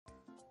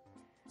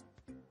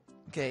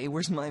Okay,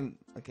 where's my...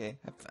 Okay,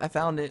 I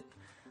found it.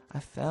 I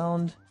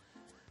found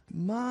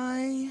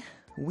my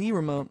Wii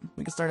remote.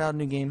 We can start out a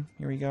new game.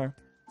 Here we go.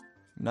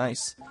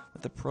 Nice.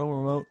 With the Pro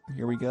remote,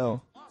 here we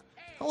go.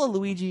 Hello,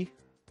 Luigi.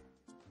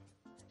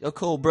 Yo,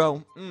 cool,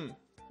 bro.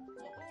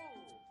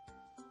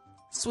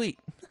 Sweet.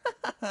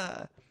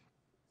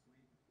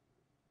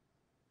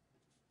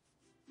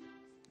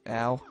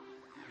 Ow.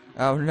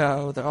 Oh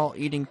no, they're all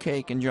eating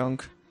cake and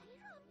junk.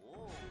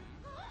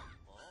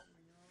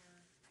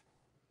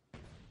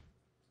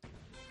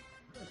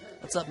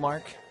 What's up,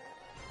 Mark?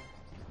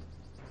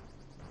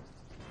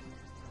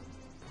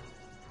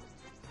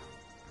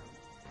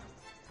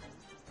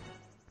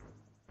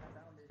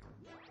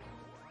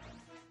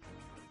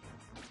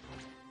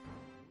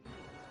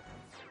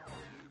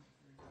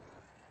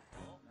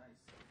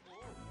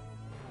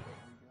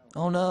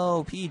 Oh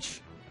no,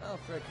 Peach. Oh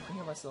frick, I can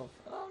hear myself.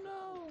 Oh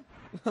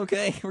no.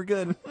 Okay, we're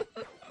good.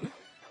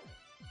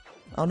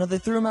 Oh no, they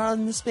threw him out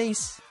into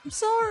space. I'm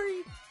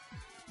sorry.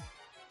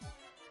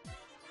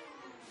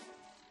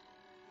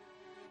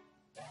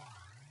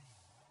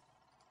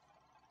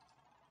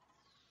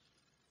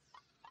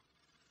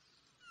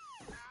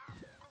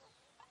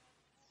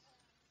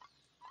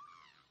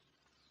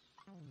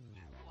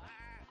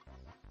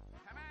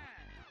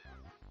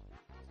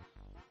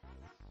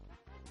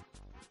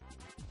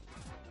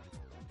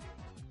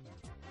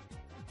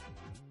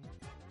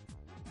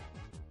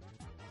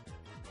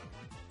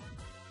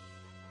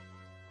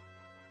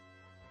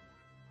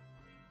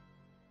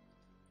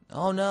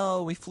 Oh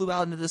no, we flew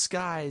out into the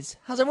skies.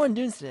 How's everyone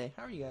doing today?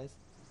 How are you guys?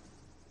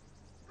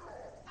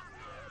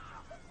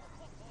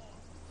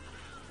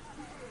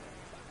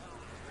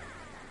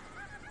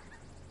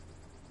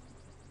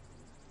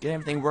 Get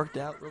everything worked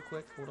out real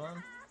quick. Hold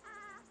on.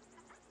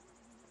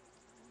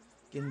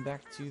 Getting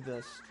back to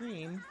the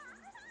stream.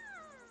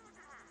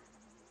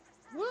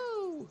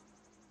 Woo!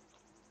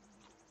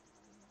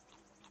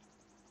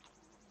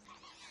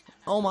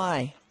 Oh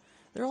my.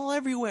 They're all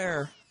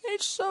everywhere.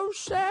 It's so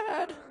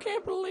sad.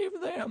 Can't believe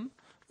them.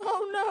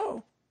 Oh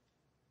no.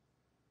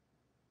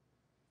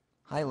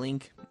 Hi,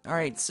 Link.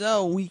 Alright,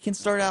 so we can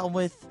start out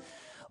with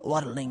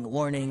waddling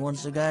warning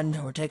once again.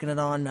 We're taking it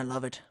on. I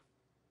love it.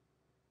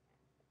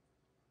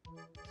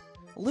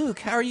 Luke,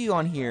 how are you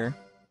on here?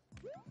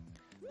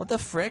 What the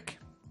frick?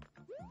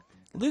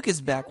 Luke is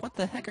back. What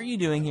the heck are you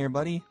doing here,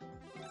 buddy?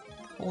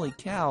 Holy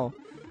cow.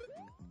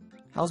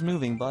 How's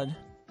moving, bud?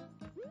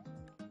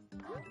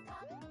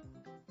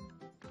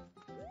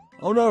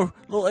 Oh no,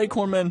 little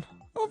acorn man.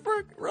 Oh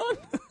frick, run.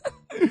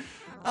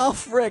 Oh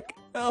frick.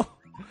 Oh.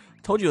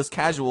 Told you it was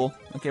casual.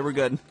 Okay, we're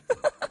good.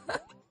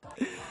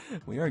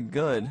 We are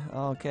good.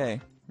 Okay.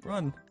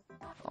 Run.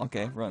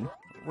 Okay, run.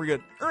 We're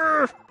good.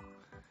 Urgh!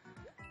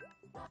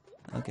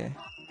 Okay.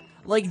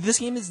 Like, this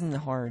game isn't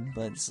hard,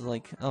 but it's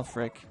like, oh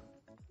frick.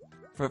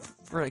 For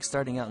like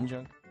starting out in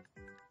junk.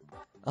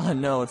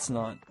 No, it's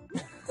not.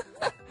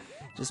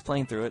 Just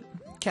playing through it.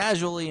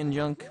 Casually in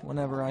junk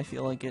whenever I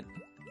feel like it.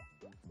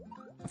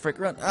 Frick,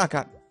 run. Ah,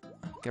 God.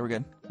 Okay, we're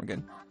good. We're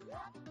good.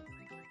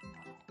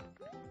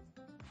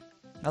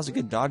 That was a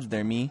good dodge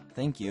there, me.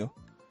 Thank you.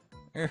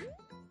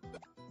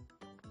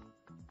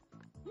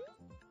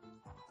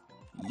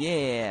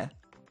 Yeah.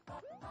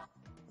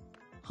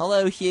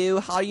 Hello, Hugh.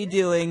 How you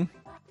doing?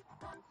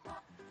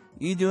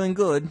 You doing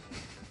good?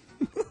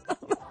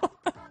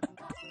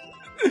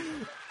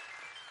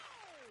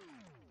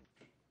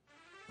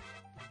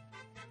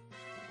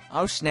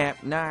 Oh,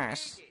 snap.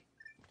 Nice.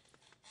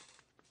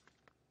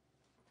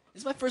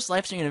 This is my first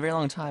live stream in a very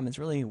long time. It's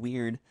really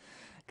weird,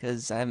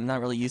 because I'm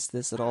not really used to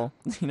this at all.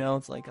 You know,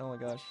 it's like, oh my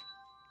gosh.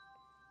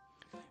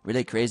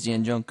 Really crazy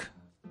and junk.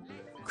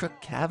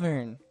 Crook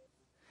Cavern.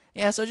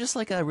 Yeah, so just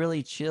like a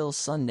really chill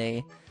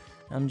Sunday.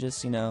 I'm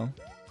just, you know,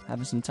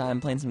 having some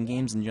time playing some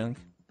games and junk.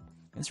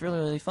 It's really,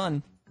 really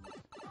fun.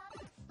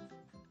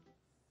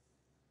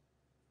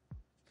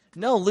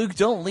 No, Luke,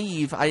 don't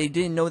leave. I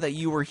didn't know that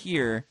you were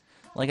here.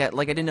 Like I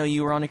didn't know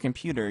you were on a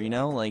computer, you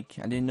know? Like,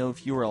 I didn't know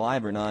if you were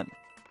alive or not.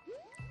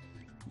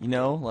 You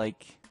know,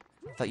 like,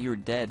 I thought you were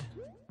dead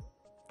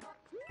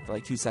for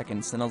like 2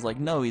 seconds, and I was like,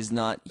 no, he's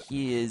not.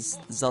 He is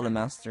the Zelda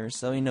Master,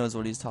 so he knows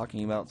what he's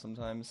talking about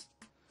sometimes.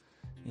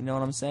 You know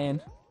what I'm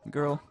saying,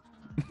 girl?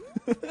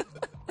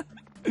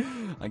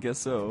 I guess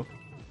so.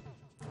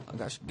 Oh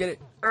gosh, get it!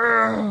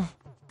 Urgh!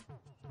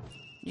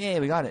 Yeah,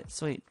 we got it.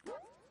 Sweet.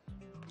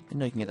 Didn't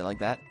know you can get it like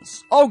that.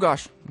 Oh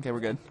gosh. Okay,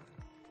 we're good.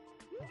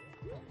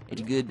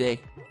 It's a good day.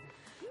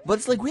 But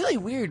it's like really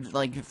weird,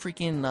 like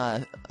freaking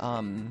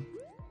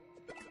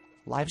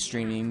live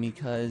streaming,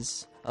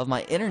 because of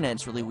my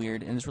internet's really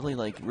weird, and it's really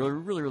like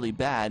really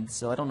bad,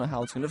 so I don't know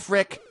how it's gonna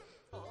frick.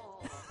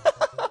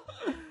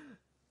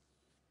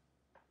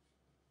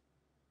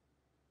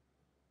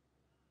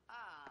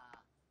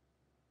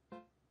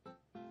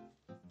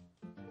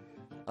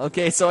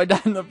 Okay, so I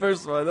died in the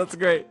first one. That's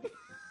great.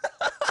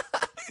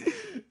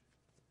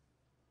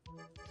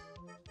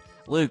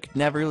 Luke,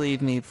 never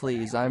leave me,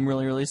 please. I'm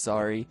really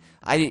sorry.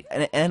 And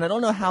I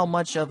don't know how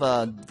much of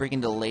a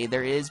freaking delay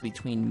there is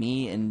between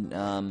me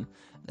and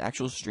the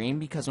actual stream,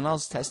 because when I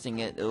was testing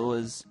it, it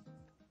was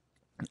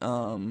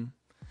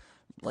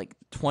like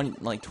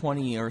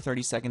 20 or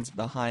 30 seconds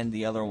behind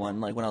the other one.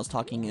 Like when I was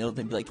talking, it'll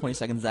be like 20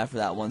 seconds after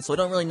that one. So I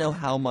don't really know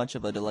how much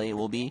of a delay it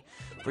will be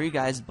for you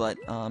guys, but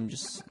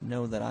just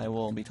know that I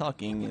will be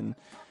talking and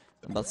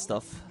about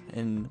stuff.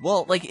 And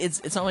well, like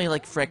it's not really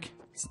like frick.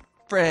 It's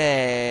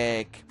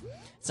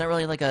not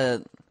really like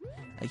a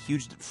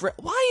huge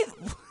why.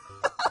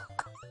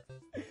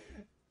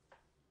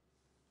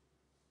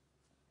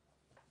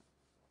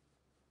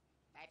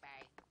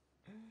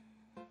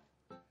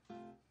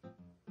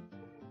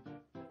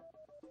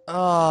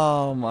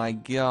 Oh my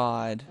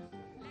god.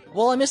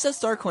 Well, I missed that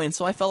star coin,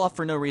 so I fell off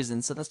for no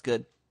reason, so that's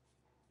good.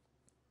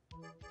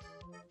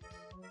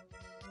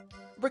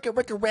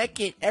 Wreck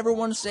it.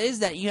 Everyone says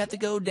that you have to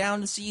go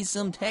down to see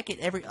some tech it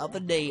every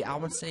other day. I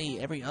would say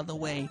every other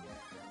way.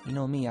 You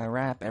know me, I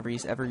rap every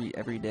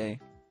day.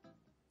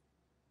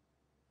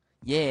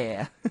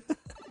 Yeah.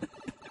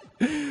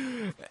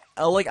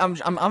 Like I'm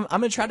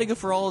gonna try to go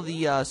for all of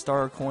the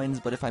star coins,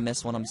 but if I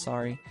miss one, I'm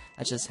sorry.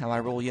 That's just how I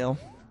roll, yo.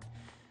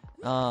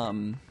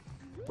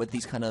 With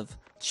these kind of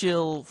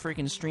chill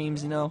freaking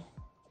streams, you know,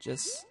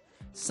 just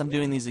since I'm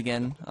doing these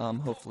again,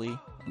 hopefully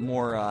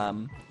more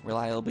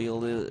reliably, it'll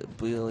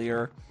be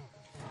a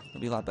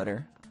lot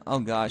better. Oh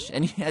gosh,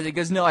 and as you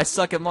guys know, I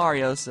suck at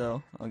Mario,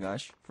 so oh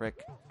gosh,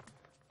 frick,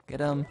 get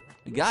him,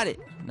 we got it,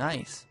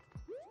 nice.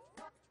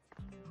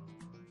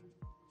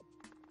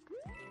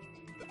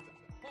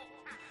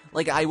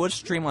 Like I would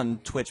stream on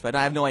Twitch, but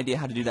I have no idea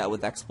how to do that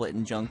with XSplit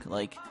and junk,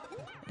 like.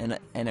 And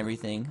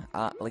everything.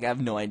 Like I have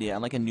no idea.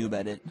 I'm like a noob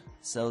at it,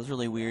 so it's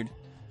really weird.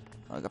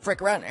 Like a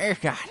frick around. Oh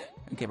god.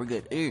 Okay, we're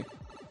good. Ew.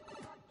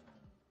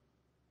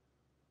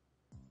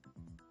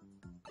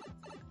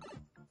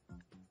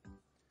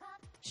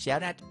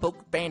 Shout out to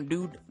Poker Band,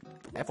 dude.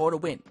 For the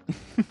win.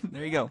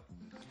 There you go.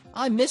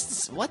 I missed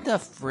this. What the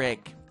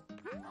frick?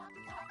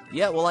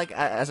 Yeah, well, like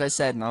as I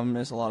said, and I'll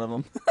miss a lot of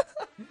them.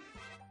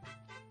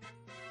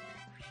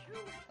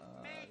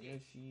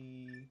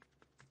 Yoshi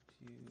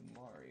to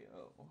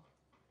Mario.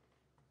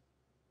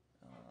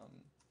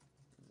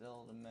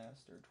 Zelda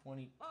Master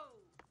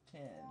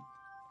 2010.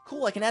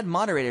 Cool, I can add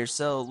moderators,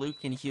 so Luke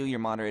and Hugh, you're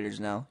moderators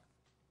now.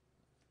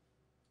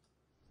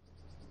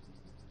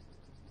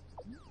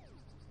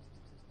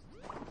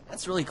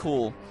 That's really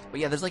cool.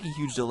 But yeah, there's like a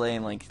huge delay,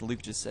 and like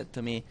Luke just said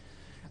to me,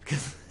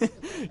 because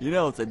you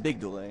know it's a big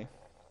delay.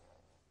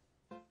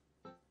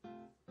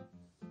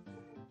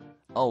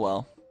 Oh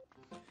well.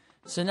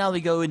 So now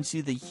we go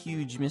into the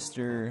huge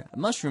Mr.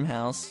 Mushroom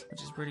House,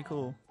 which is pretty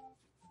cool.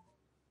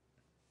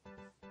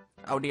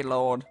 Oh dear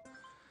lord.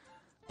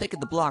 Pick at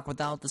the block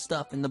without the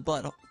stuff in the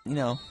butt, you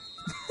know.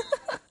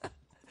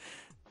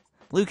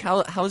 Luke,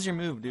 how's your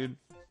move, dude?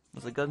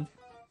 Was it good?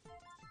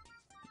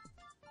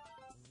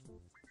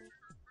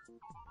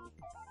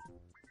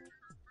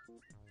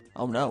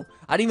 Oh no.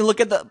 I didn't even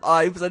look at the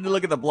I didn't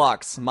look at the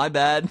blocks. My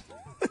bad.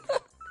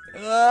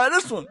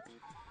 This one.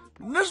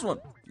 This one.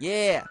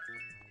 Yeah.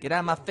 Get out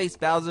of my face,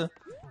 Bowser.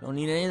 Don't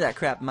need any of that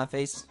crap in my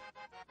face.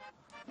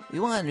 We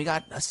won. We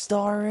got a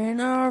star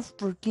in our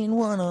freaking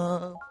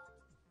one-up.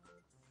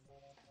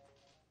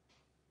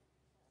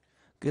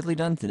 Goodly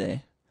done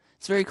today.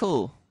 It's very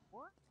cool.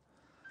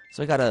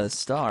 So I got a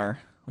star,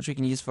 which we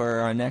can use for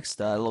our next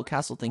little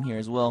castle thing here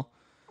as well.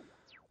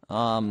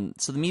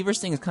 So the Miiverse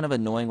thing is kind of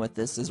annoying with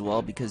this as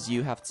well, because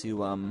you have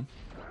to,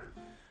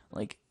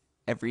 like,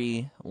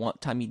 every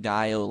time you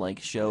die, it'll, like,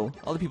 show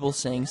other people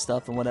saying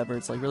stuff and whatever.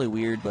 It's, like, really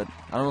weird, but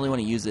I don't really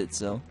want to use it,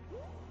 so.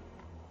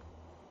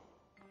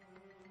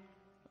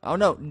 Oh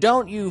no,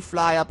 don't you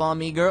fly up on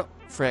me, girl.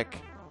 Frick.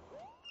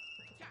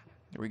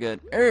 We're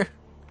good.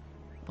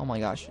 Oh my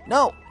gosh.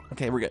 No!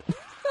 Okay, we're good.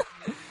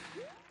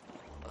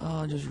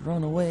 Oh, just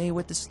run away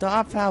with the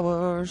star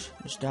powers.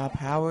 The star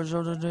powers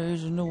of the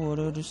days in the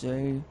water to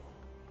say.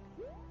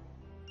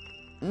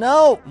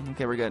 No!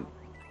 Okay, we're good.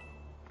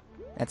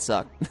 That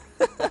sucked.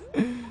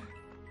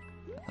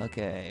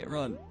 Okay,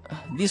 run.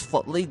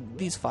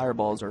 These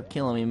fireballs are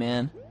killing me,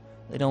 man.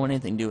 They don't want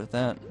anything to do with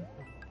that.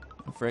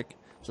 Oh, frick.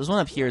 So there's one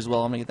up here as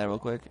well. I'm gonna get that real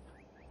quick.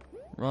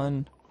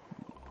 Run.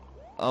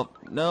 Oh,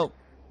 no.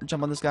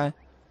 Jump on this guy.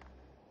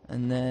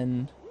 And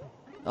then...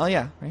 Oh,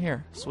 yeah. Right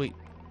here. Sweet.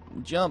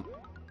 Jump.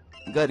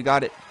 Good.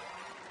 Got it.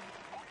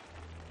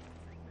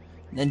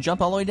 And then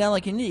jump all the way down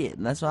like an idiot.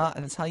 And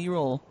that's how you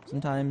roll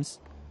sometimes.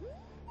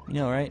 You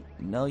know, right?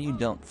 No, you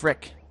don't.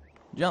 Frick.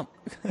 Jump.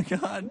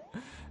 God.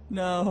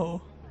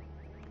 No.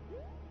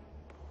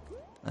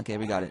 Okay,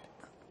 we got it.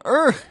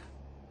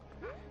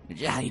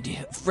 Yeah, you do.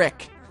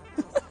 Frick.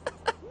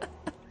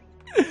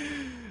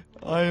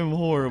 I am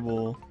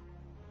horrible.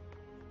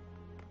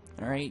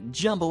 Alright,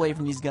 jump away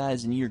from these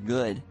guys and you're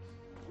good.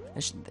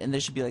 And there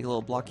should be like a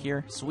little block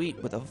here.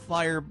 Sweet, with a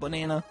fire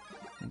banana.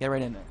 Get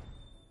right in there.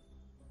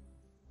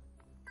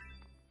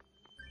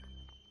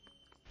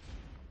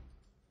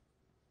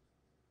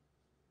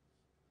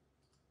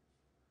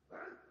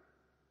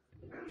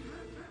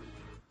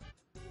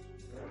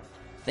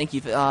 Thank you.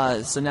 So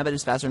Nabbit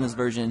is faster in this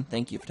version.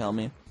 Thank you for telling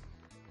me.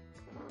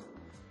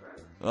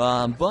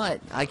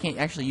 But I can't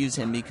actually use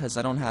him because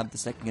I don't have the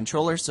second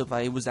controller, so if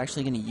I was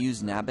actually going to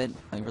use Nabbit,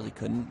 I really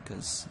couldn't,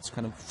 because it's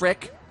kind of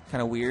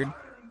kind of weird.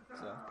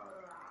 So.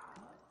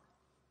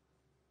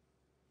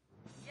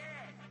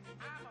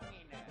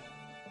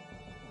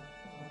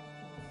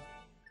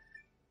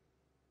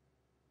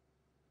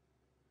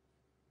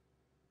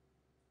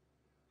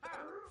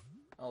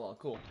 Oh well,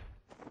 cool.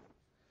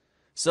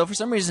 So for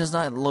some reason it's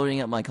not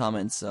loading up my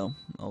comments, so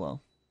oh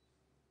well.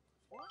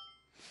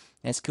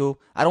 That's cool.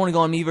 I don't want to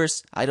go on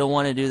Miiverse. I don't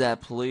want to do that,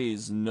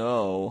 please.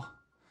 No.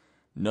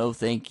 No,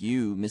 thank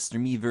you,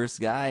 Mr. Miiverse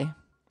guy.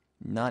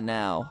 Not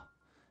now.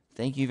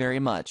 Thank you very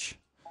much.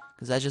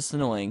 Because that's just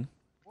annoying.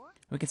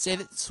 We can save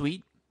it.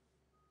 Sweet.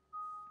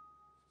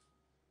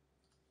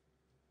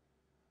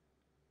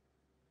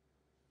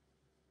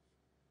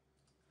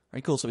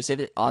 Alright, cool. So we saved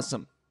it.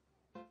 Awesome.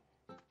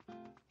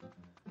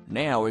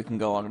 Now we can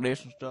go on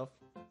this and stuff.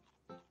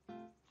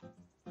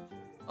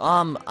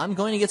 I'm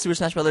going to get Super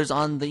Smash Brothers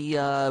on the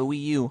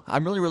Wii U.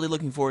 I'm really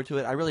looking forward to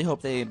it. I really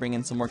hope they bring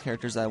in some more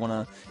characters that I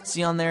want to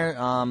see on there.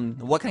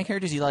 What kind of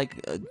characters do you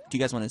like? Do you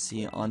guys want to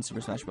see on Super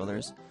Smash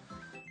Brothers?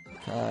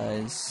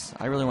 Because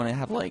I really want to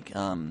have like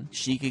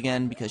Sheik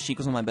again, because Sheik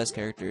was one of my best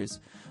characters.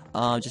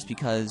 Just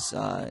because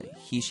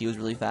she was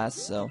really fast.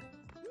 So,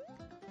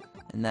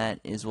 and that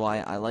is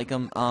why I like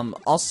him.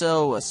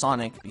 Also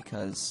Sonic,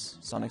 because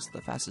Sonic's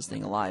the fastest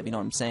thing alive. You know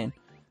what I'm saying?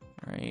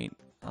 All right.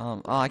 Oh,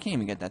 I can't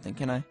even get that thing,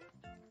 can I?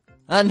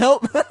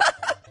 Nope.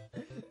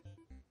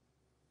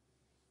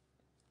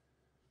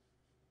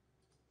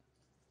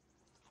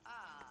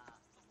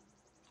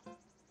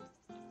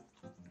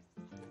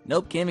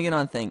 Nope, can't even get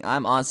on thing.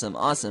 I'm awesome,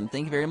 awesome.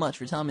 Thank you very much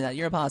for telling me that.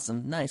 You're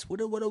awesome. Nice.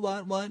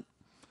 What?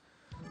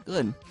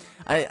 Good.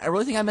 I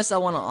really think I missed that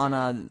one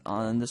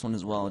on this one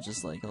as well.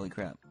 Just like, holy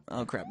crap.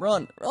 Oh crap.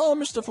 Run. Oh,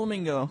 Mr.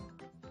 Flamingo.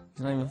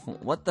 He's not even.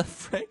 What the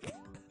frick?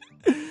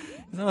 He's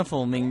not a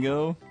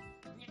flamingo.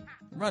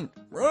 Run.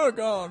 Oh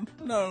god.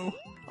 No.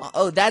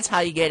 Oh, that's how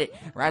you get it.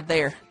 Right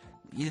there.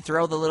 You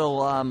throw the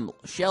little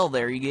shell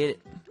there, you get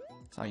it.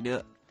 That's how you do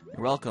it.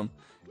 You're welcome.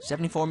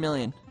 74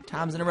 million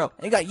times in a row.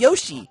 And you got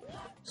Yoshi.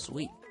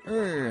 Sweet.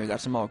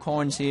 Got some more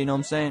coins here, you know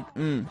what I'm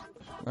saying?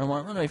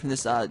 Run away from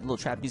this little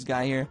trapeze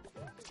guy here.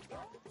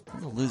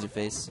 Little loser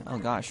face. Oh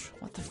gosh.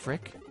 What the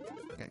frick?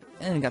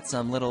 And got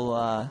some little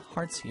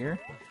hearts here.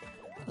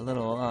 A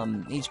little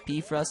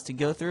HP for us to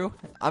go through.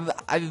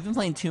 I've been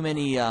playing too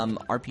many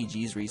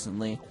RPGs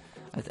recently.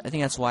 I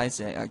think that's why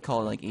I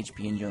call it like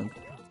HP and junk.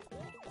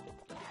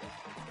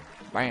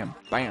 Bam,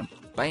 bam,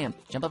 bam.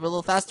 Jump up a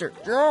little faster.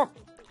 Jump!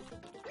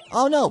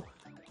 Oh no!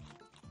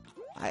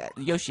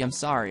 Yoshi, I'm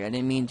sorry. I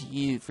didn't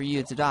mean for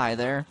you to die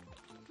there.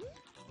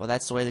 Well,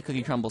 that's the way the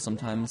cookie crumbles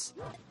sometimes.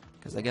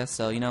 Because I guess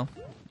so, you know.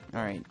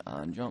 Alright,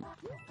 jump.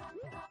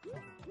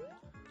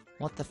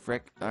 What the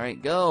frick?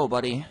 Alright, go,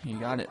 buddy. You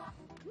got it.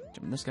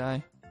 Jump on this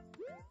guy.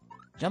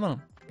 Jump on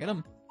him. Get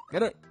him.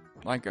 Get it.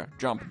 Like a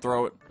jump and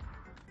throw it.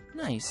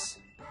 Nice.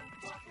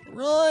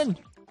 Run!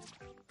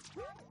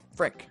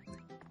 Frick.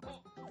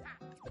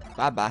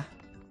 Bye-bye.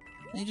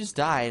 He just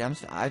died.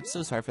 I'm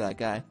so sorry for that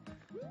guy.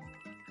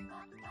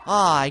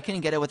 Ah, I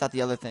couldn't get it without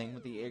the other thing,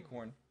 with the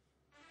acorn.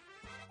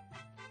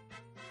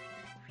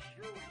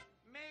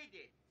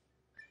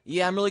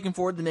 Yeah, I'm really looking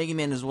forward to Mega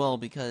Man as well,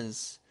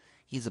 because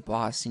he's a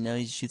boss, you know,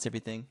 he shoots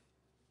everything.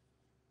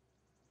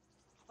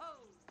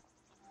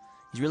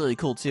 He's really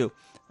cool, too.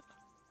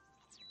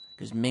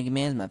 Because Mega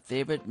Man's my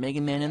favorite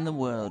Mega Man in the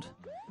world.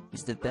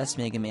 He's the best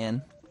Mega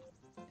Man.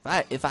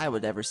 If I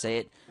would ever say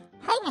it.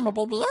 Hi, I'm a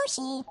baby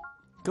Yoshi.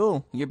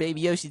 Cool. You're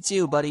baby Yoshi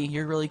too, buddy.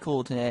 You're really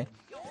cool today.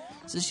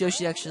 So this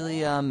Yoshi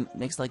actually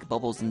makes like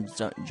bubbles and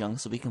junk,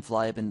 so we can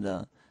fly up in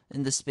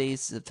the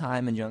space of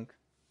time and junk.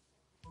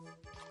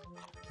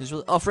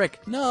 Oh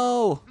frick!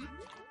 No!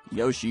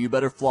 Yoshi, you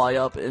better fly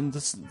up in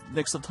the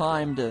next of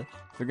time to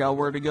figure out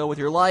where to go with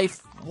your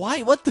life.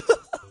 Why? What the?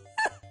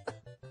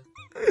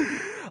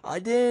 I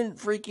didn't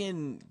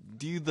freaking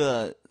do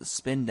the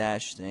spin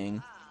dash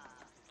thing.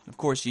 Of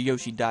course,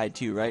 Yoshi died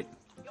too, right?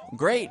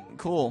 Great,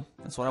 cool.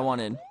 That's what I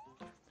wanted.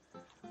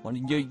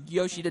 Wanted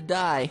Yoshi to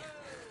die.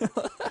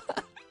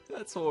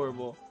 That's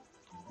horrible.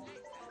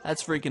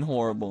 That's freaking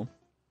horrible.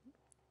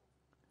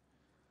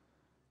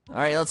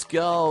 Alright, let's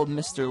go,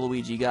 Mr.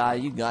 Luigi guy.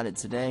 You got it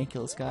today.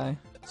 Kill this guy.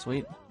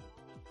 Sweet.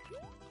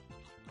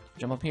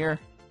 Jump up here.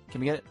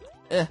 Can we get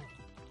it?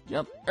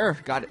 Jump.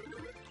 Got it.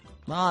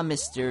 Come on,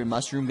 Mr.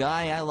 Mushroom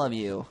guy. I love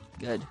you.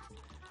 Good.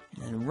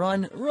 And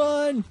run.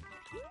 Run!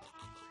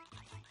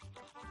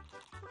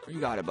 You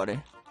got it, buddy.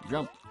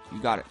 Jump.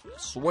 You got it.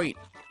 Sweet.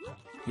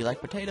 You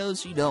like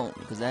potatoes? You don't,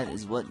 because that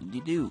is what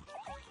you do.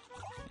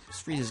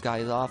 Just freeze these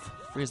guys off.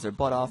 Freeze their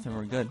butt off, and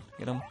we're good.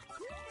 Get them.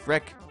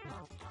 Frick.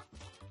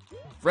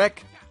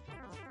 Frick.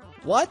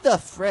 What the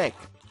frick?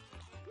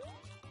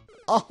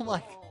 Oh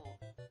my.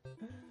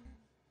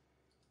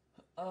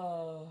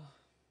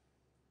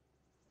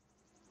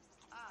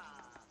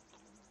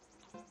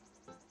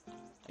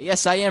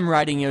 Yes, I am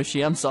riding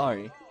Yoshi. I'm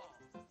sorry.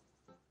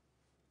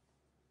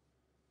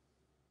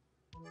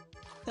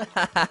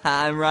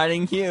 I'm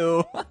riding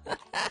you.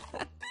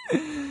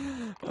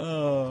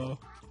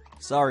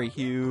 Sorry,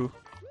 Hugh.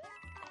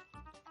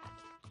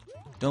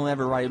 Don't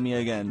ever ride me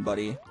again,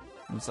 buddy.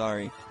 I'm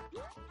sorry.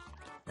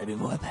 I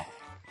didn't want that.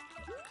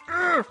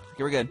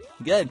 Okay, we're good.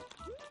 Good.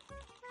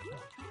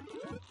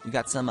 We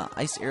got some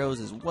ice arrows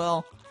as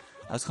well.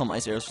 I was calling them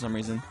ice arrows for some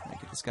reason. I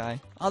get this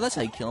guy. Oh, that's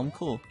how you kill him.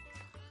 Cool.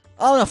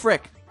 Oh, no,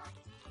 frick.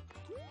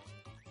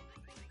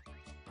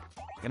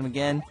 Get him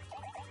again.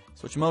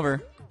 Switch him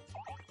over.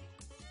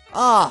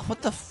 Ah,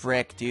 what the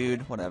frick,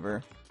 dude.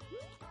 Whatever.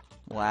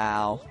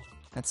 Wow.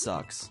 That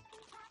sucks.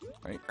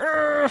 Right.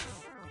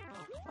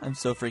 I'm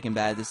so freaking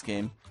bad at this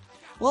game.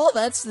 Well,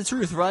 that's the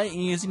truth, right? You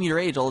use your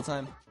rage all the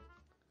time.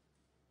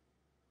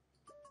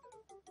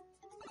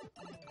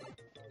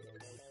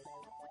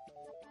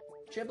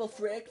 Triple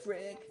frick.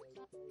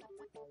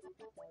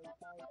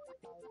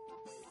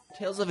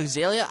 Tales of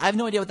Exalia? I have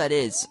no idea what that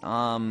is.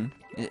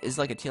 Is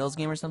it like a Tales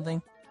game or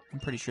something? I'm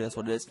pretty sure that's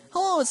what it is.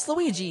 Hello, it's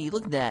Luigi!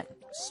 Look at that.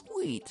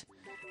 Sweet.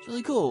 It's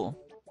really cool.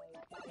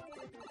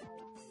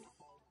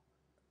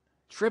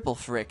 Triple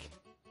frick.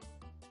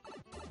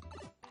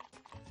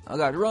 Oh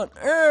god, run!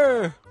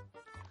 Urgh!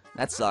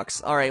 That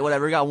sucks. Alright,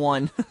 whatever, we got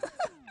one.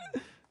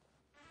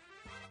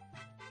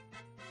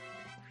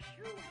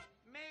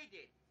 Made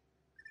it.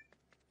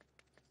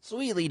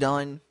 Sweetly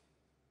done.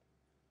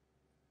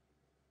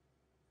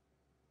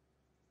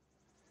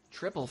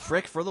 Triple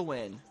frick for the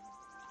win.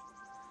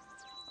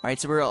 Alright,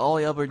 so we're all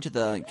the way over into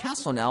the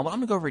castle now, but I'm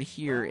gonna go over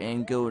here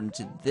and go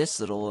into this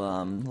little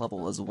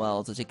level as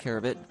well to take care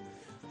of it.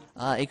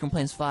 Acorn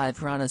Plains 5,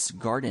 Piranha's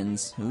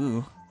Gardens.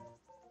 Ooh.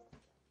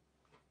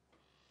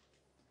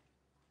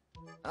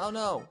 Oh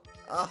no!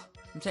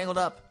 I'm tangled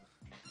up.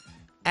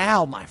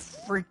 Ow, my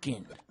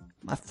flippin'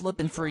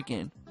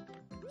 freaking.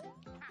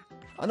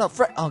 Oh no,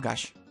 oh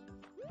gosh.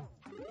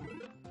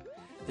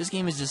 This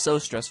game is just so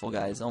stressful,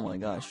 guys. Oh my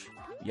gosh.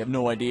 You have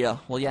no idea.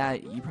 Well, yeah,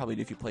 you probably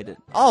do if you played it.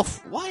 Oh,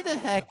 why the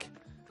heck?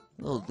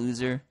 Little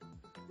loser.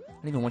 I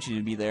don't even want you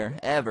to be there.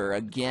 Ever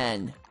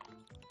again.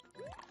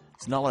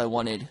 It's not what I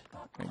wanted.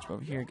 Jump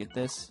over here, get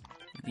this.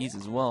 Get these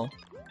as well.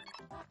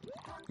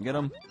 Get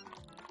them.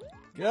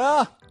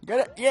 Yeah! Get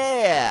it!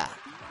 Yeah!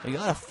 We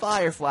got a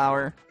fire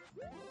flower.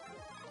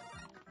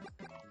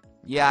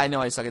 Yeah, I know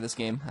I suck at this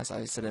game. As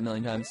I said it a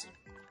million times.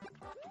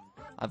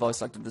 I've always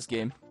sucked at this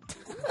game.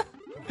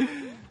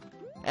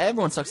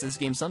 Everyone sucks at this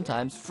game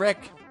sometimes.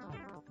 Frick!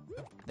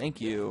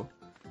 Thank you.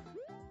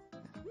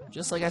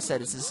 Just like I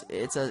said,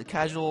 it's a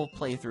casual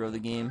playthrough of the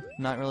game.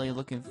 Not really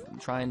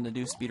trying to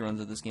do speedruns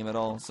of this game at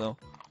all, so...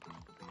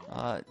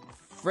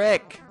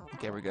 frick!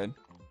 Okay, we're good.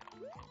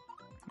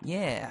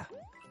 Yeah.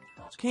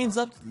 So game's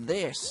up to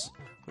this.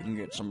 We can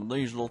get some of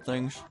these little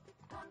things.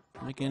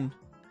 We can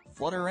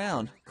flutter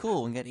around.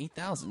 Cool, we can get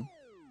 8,000.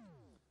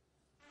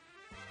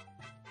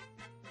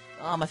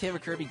 My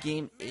favorite Kirby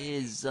game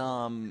is,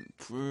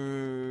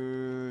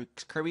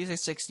 Kirby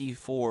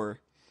 64,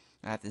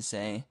 I have to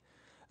say.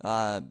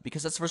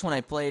 Because that's the first one I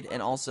played,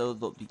 and also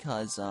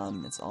because,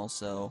 it's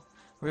also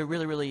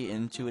really, really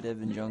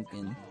intuitive and junk,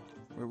 and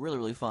really,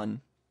 really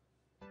fun.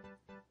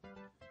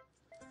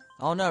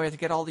 Oh no, we have to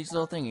get all these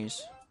little thingies.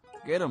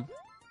 Get them.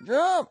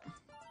 Jump!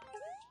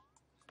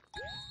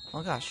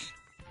 Oh gosh.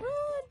 Run,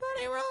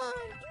 buddy, run!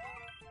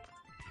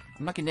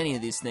 I'm not getting any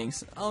of these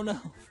things. Oh no,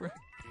 frick.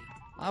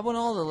 I want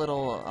all the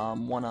little,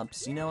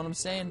 one-ups, you know what I'm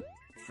saying?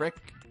 Frick.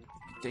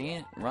 Dang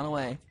it, run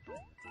away.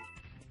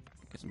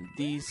 Get some of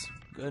these.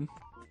 Good.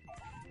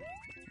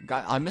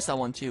 I missed that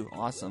one too.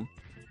 Awesome.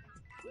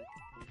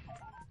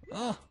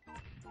 Oh.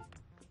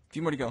 A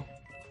few more to go.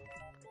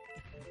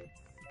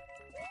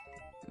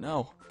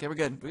 No. Okay, we're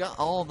good. We got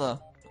all the...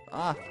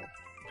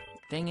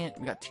 Dang it.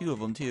 We got 2 of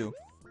them too.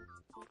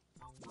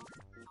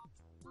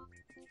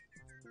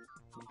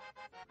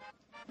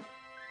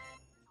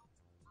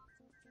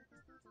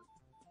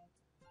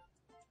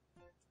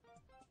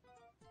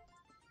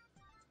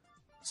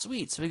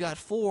 Sweet. So we got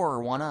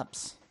 4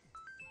 one-ups.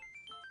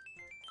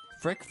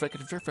 Frick, frick,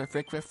 frick, frick,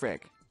 frick, frick,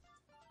 frick.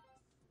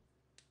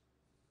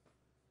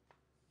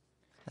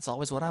 That's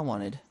always what I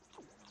wanted.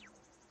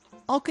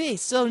 Okay,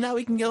 so now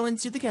we can go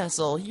into the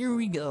castle. Here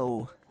we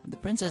go. The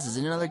princess is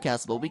in another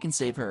castle, but we can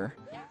save her.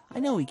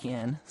 I know we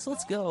can. So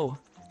let's go.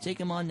 Take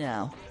him on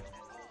now.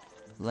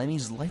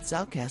 Lemmy's Lights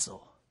Out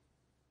Castle.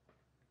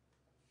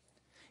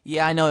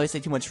 Yeah, I know I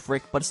say too much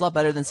frick, but it's a lot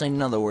better than saying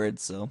another word,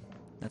 so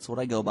that's what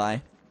I go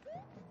by.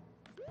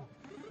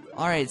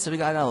 Alright, so we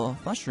got a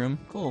mushroom.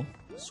 Cool.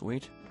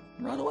 Sweet.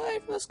 Run away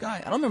from this guy.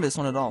 I don't remember this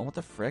one at all. What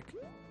the frick?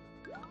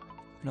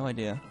 No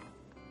idea.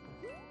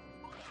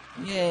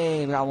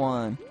 Yay, we got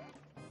one.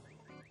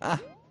 I'm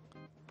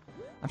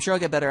sure I'll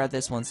get better at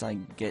this once I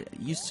get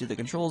used to the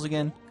controls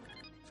again.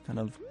 It's kind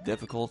of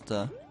difficult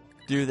to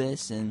do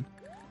this and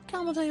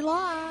commentate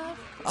live.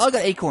 Oh, I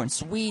got acorns.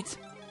 Sweet.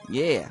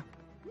 Yeah.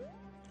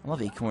 I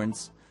love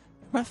acorns.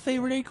 My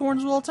favorite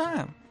acorns of all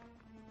time.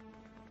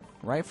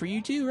 Right for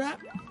you too, right?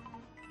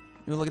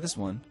 Ooh, look at this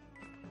one.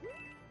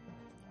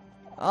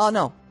 Oh,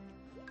 no.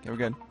 Okay, we're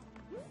good.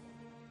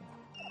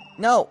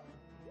 No.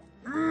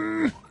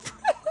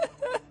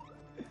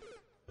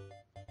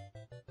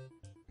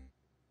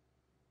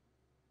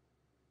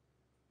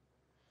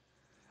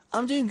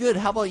 I'm doing good.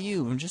 How about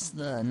you? Just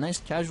a nice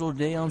casual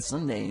day on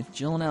Sunday,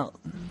 chilling out,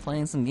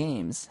 playing some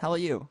games. How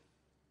about you?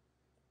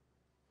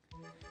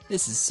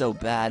 This is so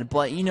bad,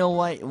 but you know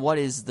what? What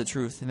is the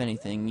truth, if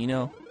anything, you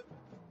know?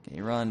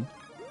 Okay, run.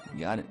 You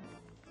got it.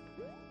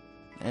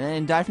 And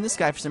then die from this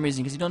guy for some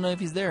reason, because you don't know if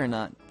he's there or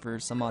not, for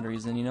some odd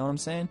reason, you know what I'm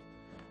saying?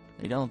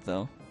 They don't,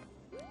 though.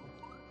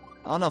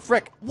 Oh no,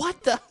 frick!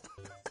 What the?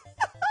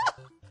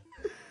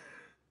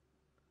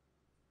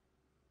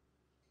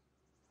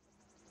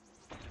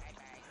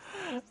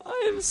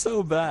 I am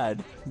so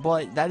bad.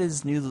 But that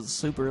is new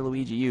Super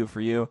Luigi U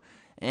for you.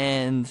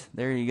 And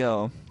there you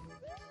go.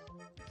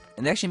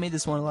 And they actually made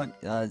this one a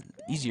lot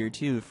easier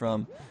too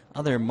from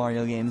other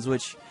Mario games,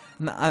 which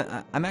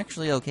I'm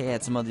actually okay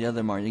at some of the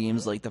other Mario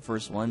games, like the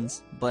first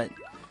ones, but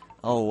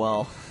oh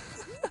well.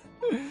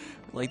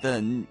 Like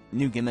the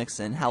new gimmicks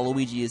and how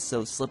Luigi is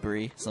so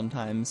slippery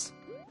sometimes.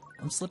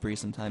 I'm slippery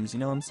sometimes, you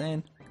know what I'm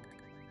saying?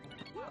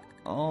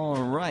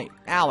 Alright.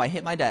 Ow, I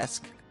hit my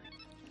desk.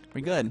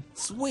 We're good.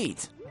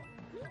 Sweet!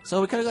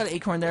 So we could've got an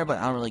acorn there, but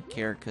I don't really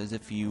care, because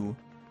if you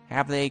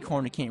have the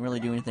acorn, you can't really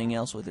do anything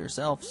else with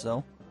yourself,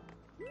 so...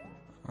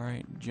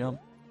 Alright, jump.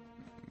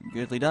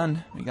 Goodly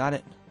done. We got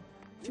it.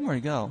 A few more to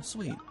go.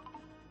 Sweet.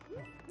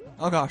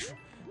 Oh gosh.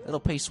 Little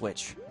pace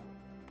switch.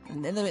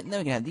 And then we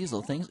can have these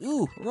little things.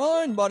 Ooh,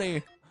 run,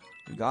 buddy!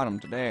 We got him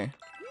today.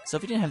 So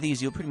if you didn't have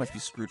these, you'll pretty much be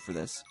screwed for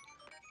this.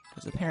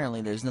 Because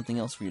apparently there's nothing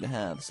else for you to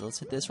have. So let's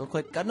hit this real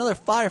quick. Got another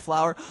fire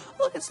flower.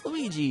 Look, it's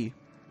Luigi!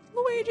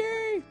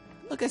 Luigi!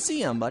 Look, I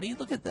see him, buddy.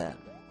 Look at that.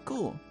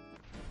 Cool.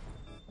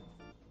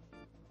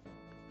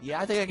 Yeah,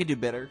 I think I could do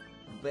better.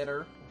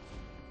 Better.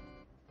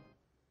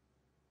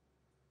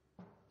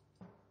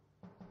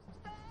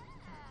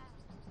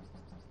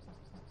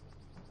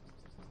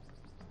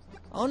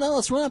 Oh no,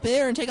 let's run up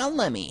there and take on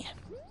Lemmy.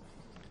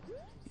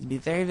 He'd be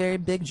very, very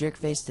big jerk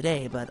face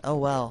today, but oh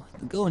well.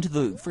 Go into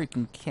the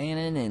freaking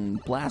cannon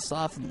and blast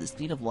off at the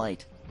speed of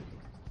light.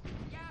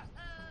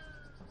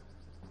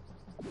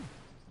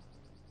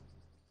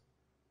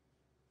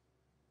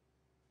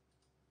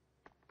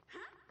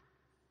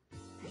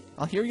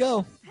 Oh, here we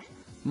go.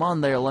 Come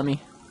on there,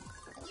 Lemmy.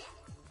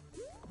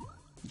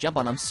 Jump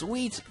on him.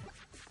 Sweet.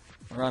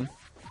 Run.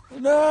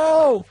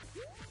 No!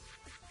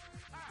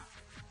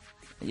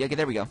 Yeah, okay,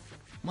 there we go.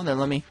 Come on there,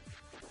 Lemmy.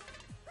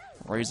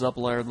 Raise up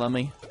there,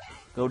 Lemmy.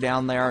 Go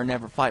down there and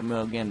never fight me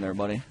again there,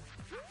 buddy.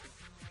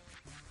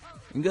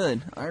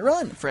 Good. Alright,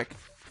 run, frick.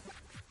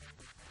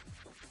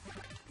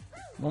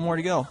 One more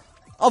to go.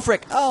 Oh,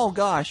 frick. Oh,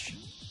 gosh.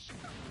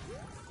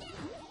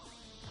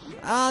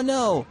 Ah,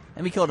 no.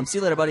 And we killed him. See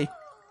you later, buddy.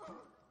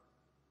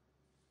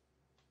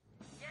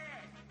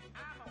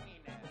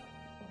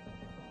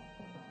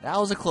 That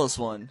was a close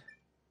one.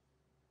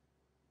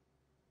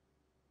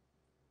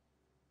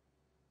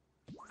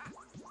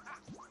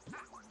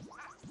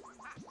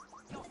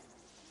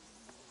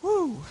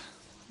 Woo!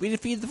 We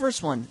defeated the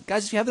first one.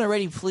 Guys, if you haven't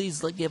already,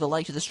 please give a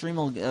like to the stream.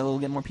 We'll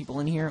get more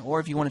people in here. Or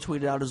if you want to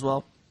tweet it out as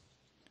well.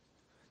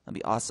 That'd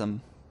be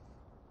awesome.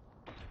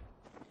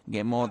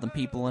 Get more than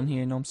people in here,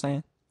 you know what I'm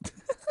saying?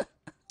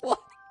 What?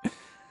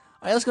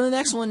 Alright, let's go to the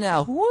next one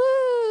now.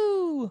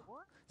 Woo!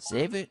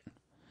 Save it.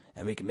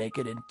 And we can make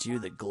it into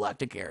the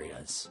galactic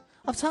areas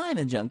of time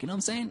and junk, you know what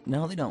I'm saying?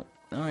 No, they don't.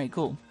 Alright,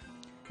 cool.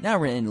 Now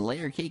we're in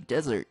Layer Cake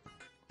Desert.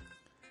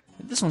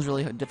 This one's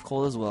really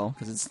difficult as well,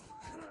 because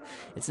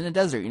it's in a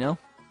desert, you know?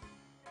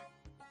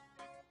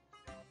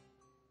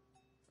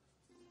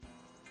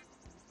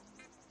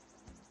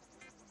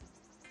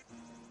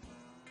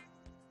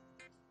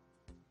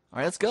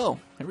 Alright, let's go.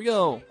 Here we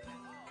go.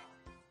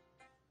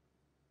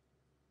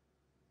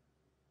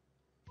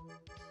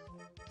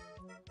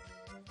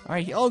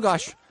 Alright, oh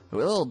gosh. A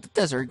little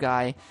desert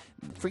guy.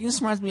 Freaking this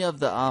reminds me of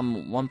the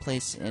one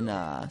place in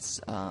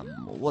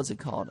what was it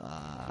called?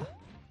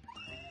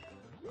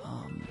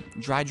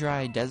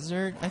 Dry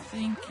Desert, I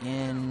think,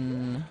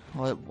 in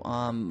what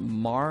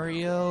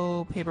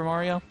Mario, Paper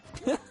Mario.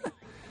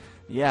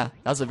 Yeah,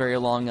 that was a very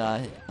long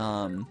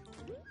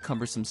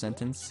cumbersome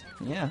sentence.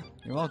 Yeah,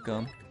 you're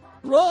welcome.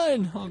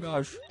 Run! Oh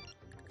gosh.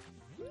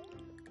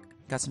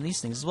 Got some of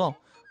these things as well,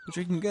 which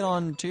we can get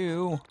on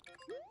too.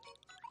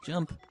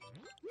 Jump.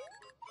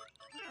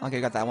 Okay,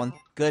 got that one.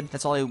 Good.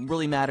 That's all that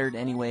really mattered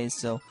anyways,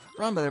 so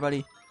run, brother,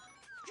 buddy.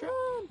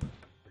 Jump!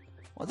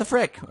 What the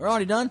frick? We're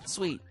already done?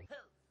 Sweet.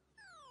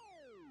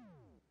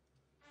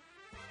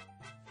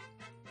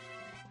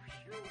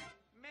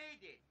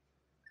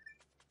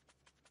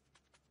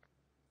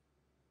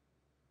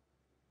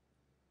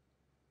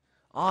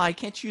 Oh, I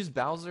can't choose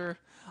Bowser.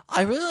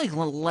 I really like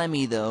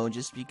Lemmy, though,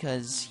 just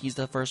because he's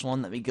the first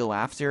one that we go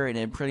after, and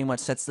it pretty much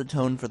sets the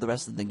tone for the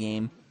rest of the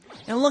game.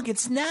 And look,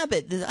 it's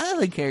Nabbit, the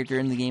other character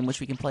in the game which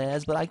we can play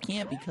as, but I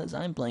can't because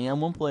I'm playing on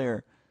one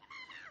player.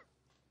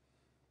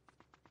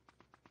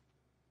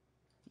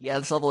 Yeah,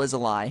 this level is a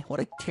lie. What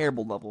a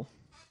terrible level.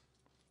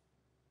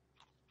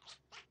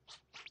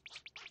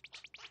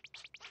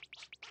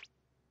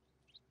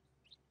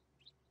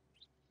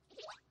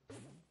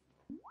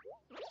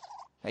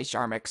 Hey,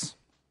 Charmix.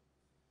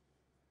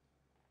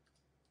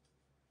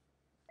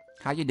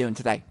 How you doing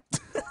today?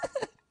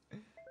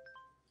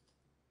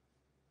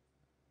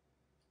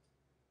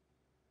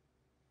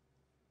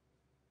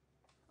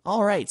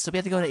 Alright, so we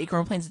have to go to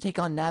Acorn Plains to take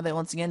on Nabbit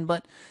once again,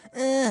 but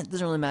it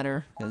doesn't really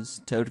matter,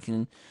 because Toad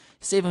can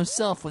save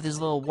himself with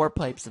his little warp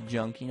pipes of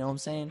junk, you know what I'm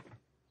saying?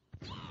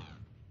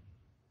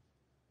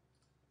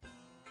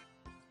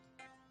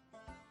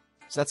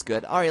 So that's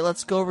good. Alright,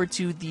 let's go over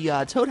to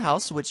the Toad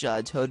house, which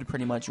Toad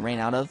pretty much ran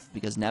out of,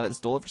 because Nabbit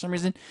stole it for some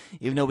reason,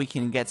 even though we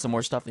can get some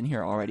more stuff in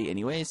here already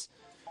anyways.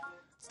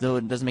 So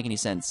it doesn't make any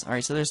sense.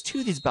 Alright, so there's 2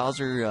 of these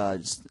Bowser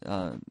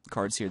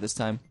cards here this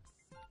time.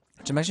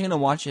 Which I'm actually going to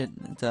watch it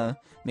to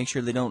make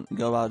sure they don't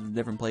go out to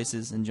different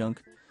places and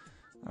junk.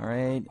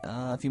 Alright,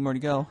 a few more to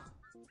go.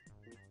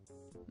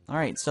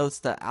 Alright, so it's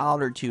the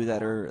outer 2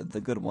 that are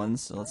the good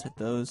ones, so let's hit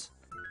those.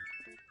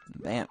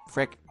 Bam,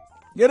 frick.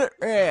 Get it?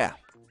 Yeah!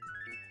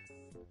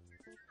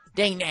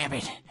 Dang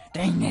Nabbit!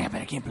 Dang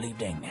Nabbit, I can't believe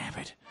dang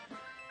Nabbit.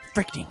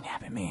 Frick dang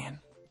Nabbit, man.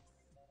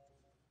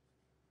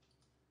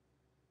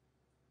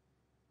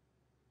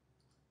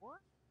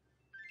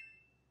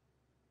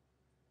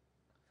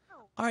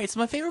 Alright,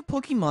 so my favorite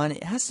Pokemon,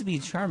 it has to be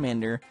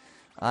Charmander.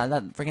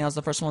 That freaking was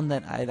the first one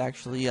that I've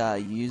actually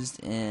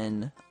used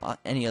in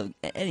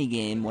any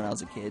game when I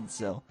was a kid,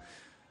 so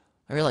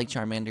I really like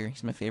Charmander.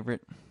 He's my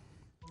favorite.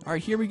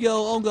 Alright, here we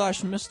go. Oh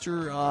gosh,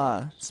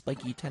 Mr.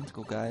 Spiky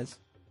Tentacle guys.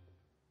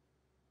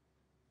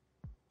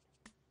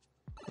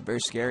 They're very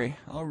scary.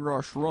 Oh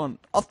gosh, run.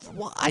 Oh,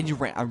 I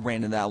ran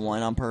into that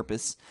one on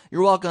purpose.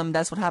 You're welcome.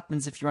 That's what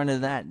happens if you run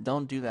into that.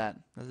 Don't do that.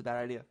 That's a bad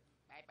idea.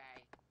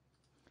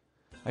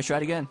 Bye-bye. I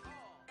tried again.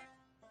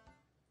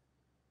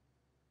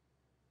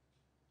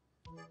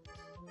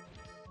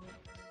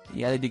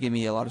 Yeah, they did give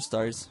me a lot of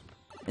stars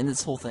in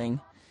this whole thing.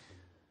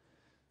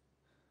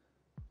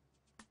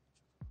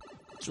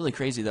 It's really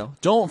crazy, though.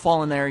 Don't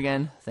fall in there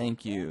again.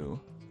 Thank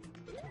you.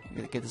 I'm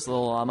gonna get this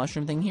little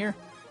mushroom thing here.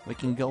 We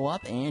can go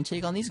up and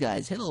take on these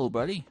guys. Hello,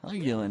 buddy. How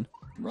you doing?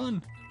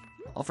 Run.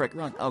 Oh, frick,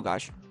 run. Oh,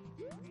 gosh.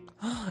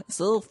 It's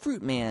a little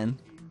fruit man.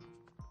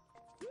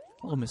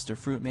 Hello, Mr.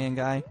 Fruit Man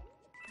guy.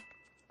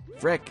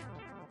 Frick.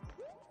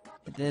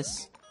 Get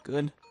this.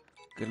 Good.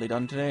 Goodly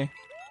done today.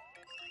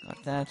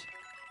 Got that.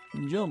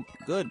 Jump.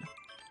 Good.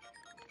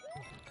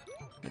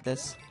 Get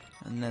this.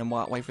 And then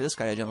wait for this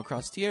guy to jump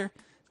across here.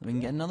 And we can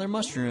get another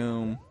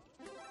mushroom.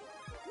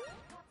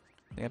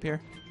 Anything up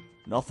here?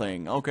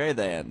 Nothing. Okay,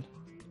 then.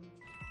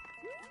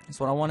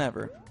 That's what I want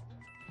ever.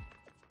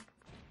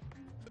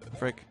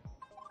 Frick.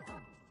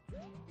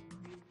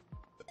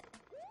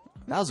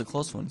 That was a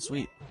close one.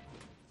 Sweet.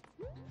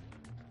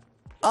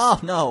 Oh,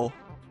 no.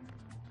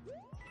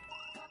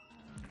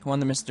 Come on,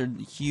 the Mr.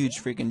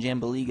 Huge freaking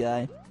Jamboree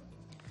guy.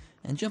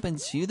 And jump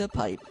into the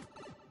pipe.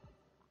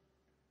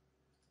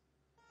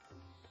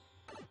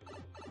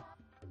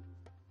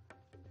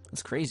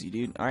 That's crazy,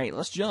 dude. Alright,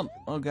 let's jump.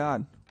 Oh,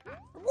 God.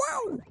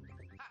 Wow!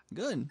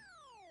 Good.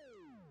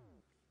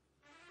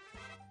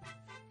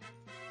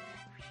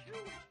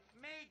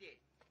 Made it.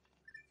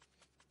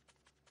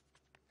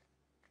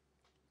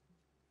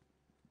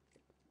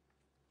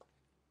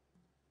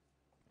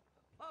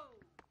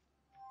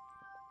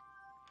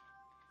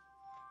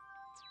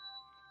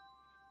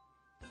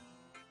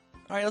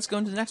 Alright, let's go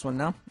into the next one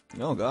now.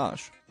 Oh,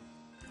 gosh.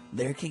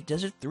 Layer Cake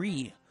Desert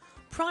 3.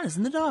 Piranhas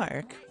in the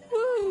dark.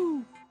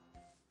 Woo!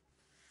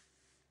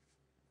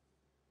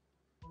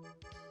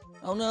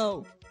 Oh,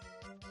 no.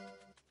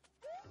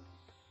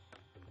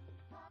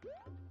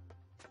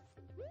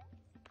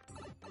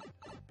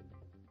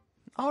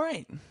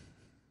 Alright.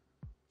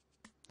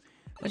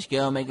 Let's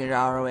go, make it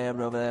our way up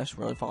over there. It's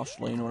really fast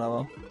lane,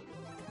 whatever.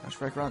 Let's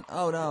frick run.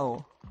 Oh,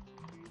 no.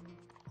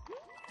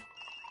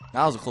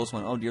 That was a close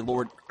one. Oh, dear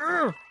lord.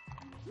 Urgh!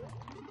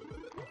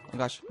 Oh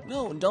gosh.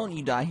 No, don't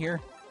you die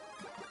here.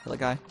 Kill that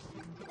guy.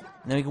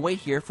 And then we can wait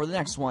here for the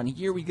next one.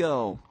 Here we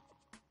go.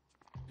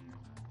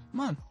 Come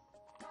on.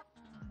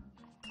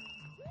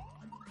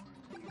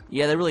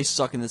 Yeah, they really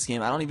suck in this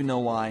game. I don't even know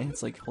why.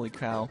 It's like, holy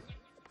cow.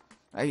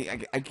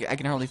 I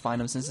can hardly find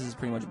them since this is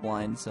pretty much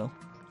blind, so.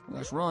 Oh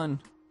gosh, run.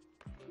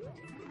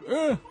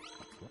 Ugh!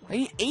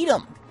 I ate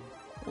him!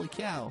 Holy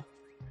cow.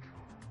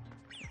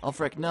 Oh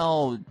frick,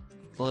 no,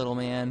 little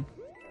man.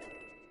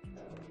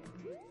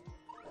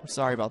 I'm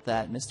sorry about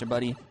that, Mr.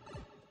 Buddy.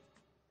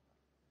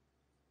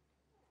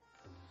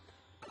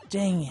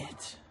 Dang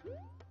it.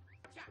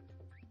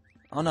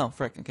 Oh no,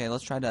 frick. Okay,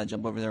 let's try to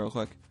jump over there real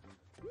quick.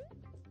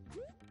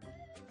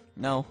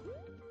 No.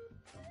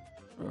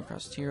 Go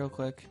across here real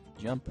quick.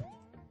 Jump.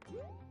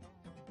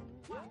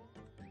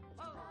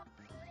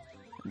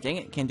 Dang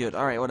it, can't do it.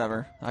 Alright,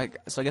 whatever.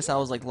 So I guess that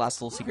was like the last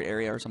little secret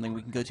area or something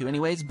we can go to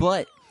anyways,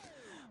 but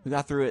we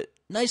got through it.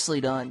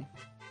 Nicely done.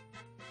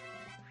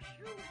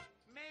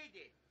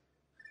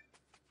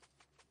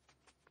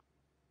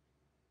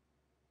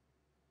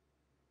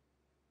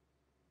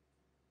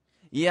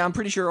 Yeah, I'm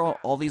pretty sure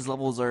all these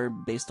levels are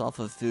based off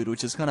of food,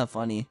 which is kind of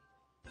funny.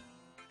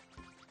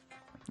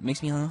 It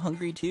makes me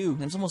hungry too.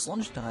 It's almost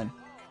lunchtime.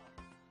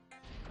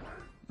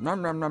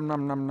 Nom nom nom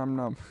nom nom nom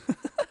nom.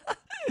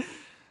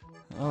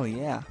 Oh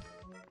yeah.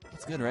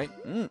 That's good, right?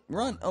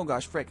 Run! Oh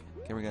gosh, frick.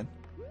 Okay, we're good.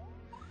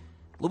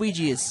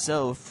 Luigi is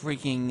so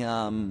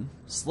freaking,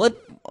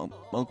 slip. Oh,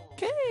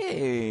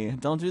 okay,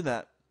 don't do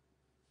that.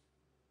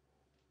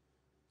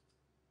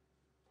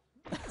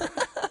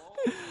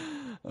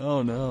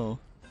 Oh no.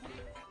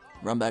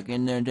 Run back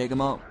in there and take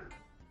him out.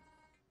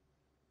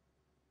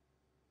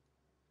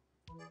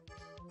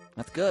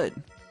 That's good.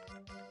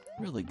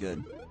 Really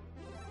good.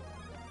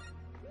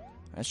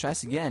 Let's try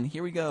this again.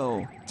 Here we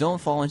go.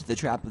 Don't fall into the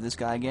trap of this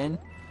guy again.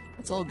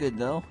 It's all good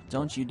though.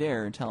 Don't you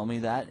dare tell me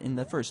that in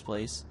the first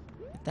place.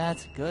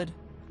 That's good.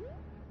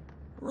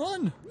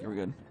 Run! Here we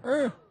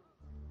go.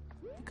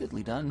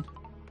 Goodly done.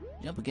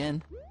 Jump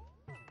again.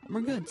 And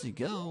we're good to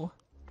go.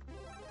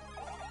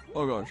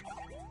 Oh gosh.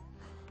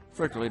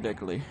 Frickly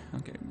dickly.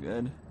 Okay,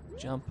 good.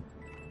 Jump.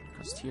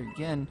 Across here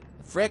again.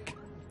 Frick!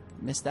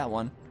 Missed that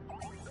one.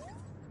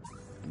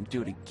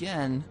 Do it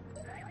again.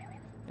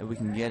 If we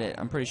can get it.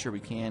 I'm pretty sure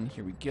we can.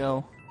 Here we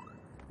go.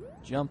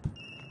 Jump.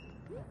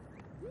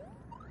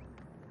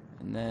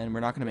 And then we're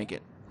not gonna make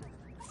it.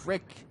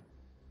 Frick!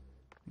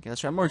 Okay,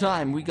 let's try one more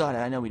time. We got it.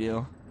 I know we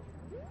do.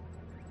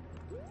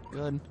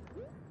 Good.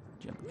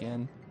 Jump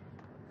again.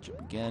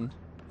 Jump again.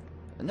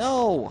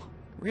 No!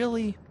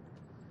 Really?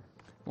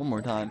 One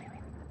more time.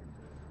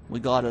 We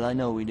got it. I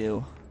know we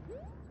do.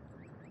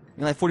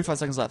 You have 45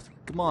 seconds left.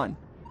 Come on.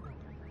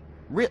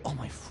 Oh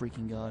my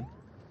freaking god.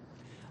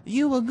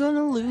 You were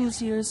gonna lose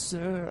here,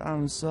 sir.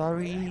 I'm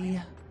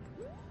sorry.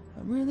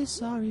 I'm really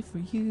sorry for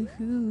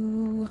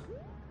you.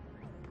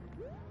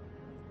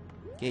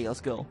 Okay,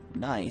 let's go.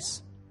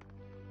 Nice.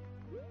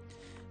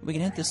 We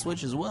can hit the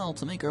switch as well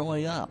to make our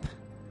way up.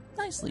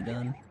 Nicely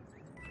done.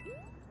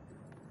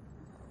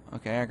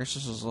 Okay, I guess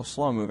this is a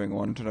slow-moving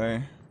one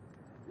today.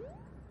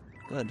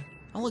 Good.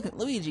 Oh, look at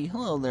Luigi.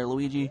 Hello there,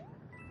 Luigi.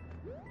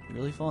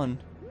 Really fun.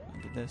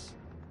 Look at this.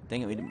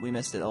 Dang it, we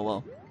missed it. Oh,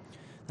 well.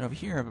 Then over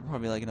here, I'll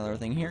probably like another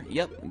thing here.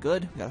 Yep,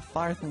 good. We got a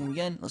fire thing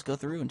again. Let's go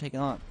through and take it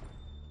on.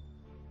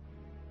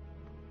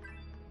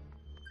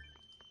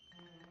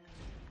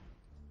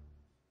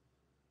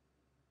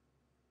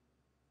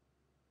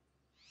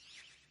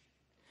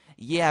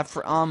 Yeah,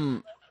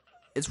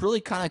 it's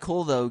really kind of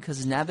cool though,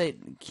 because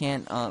Nabbit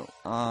can't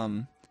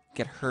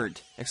get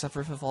hurt, except for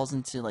if it falls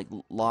into like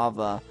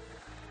lava,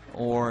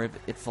 or if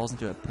it falls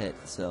into a pit.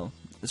 So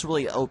it's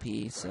really OP.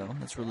 So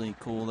that's really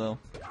cool though.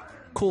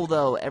 Cool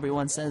though.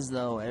 Everyone says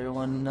though.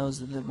 Everyone knows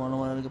that they want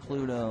to go to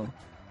Pluto.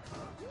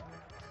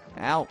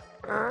 Ow!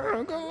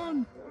 Oh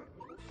god!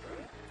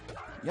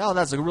 Yo,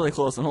 that's like really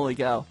close. And holy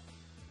cow!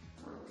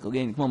 Go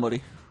get him. Come on,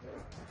 buddy.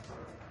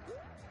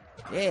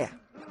 Yeah.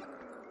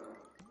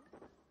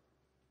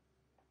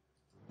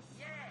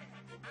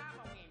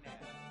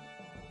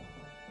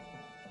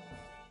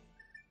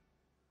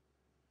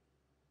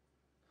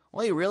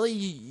 Wait, really?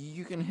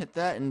 You can hit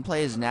that and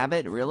play as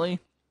Nabbit? Really?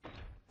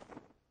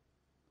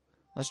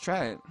 Let's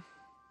try it.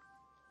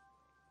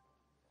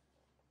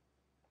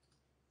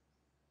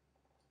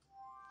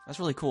 That's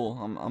really cool.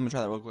 I'm gonna try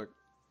that real quick.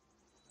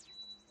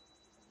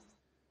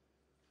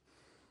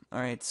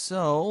 Alright,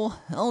 so...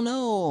 Oh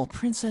no!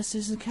 Princess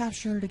is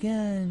captured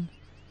again!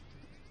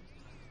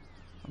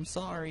 I'm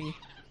sorry.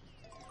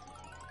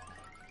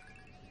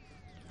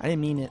 I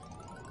didn't mean it.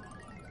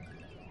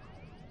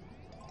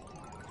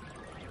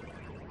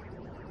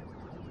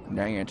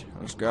 Dang it.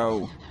 Let's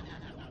go.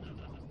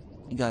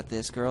 You got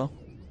this, girl.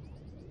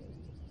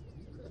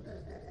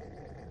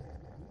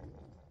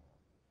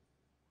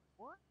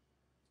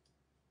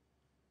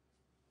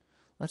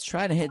 Let's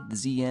try to hit the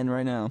ZN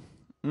right now.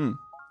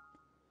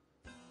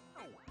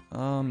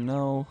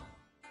 No.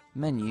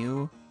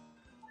 Menu.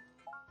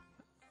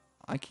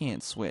 I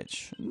can't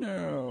switch.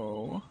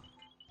 No.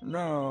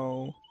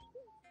 No.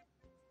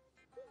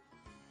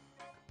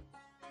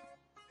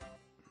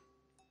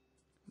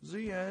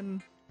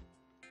 ZN.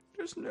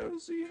 There's no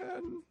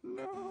ZN.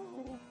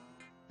 No.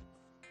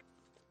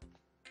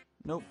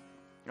 Nope.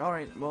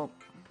 Alright, well.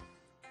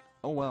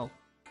 Oh well.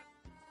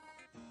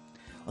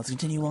 Let's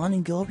continue on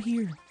and go up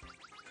here.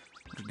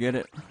 Get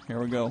it. Here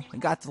we go. I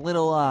got the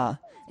little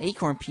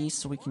acorn piece,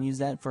 so we can use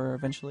that for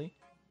eventually.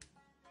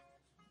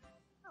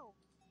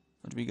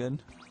 That'd be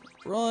good.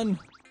 Run!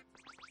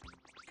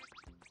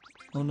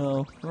 Oh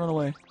no. Run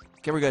away.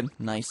 Okay, we're good.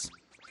 Nice.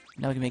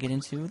 Now we can make it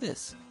into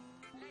this.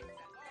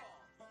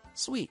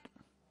 Sweet.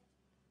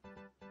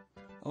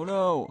 Oh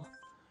no!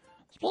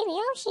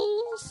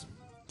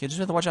 Okay, just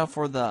have to watch out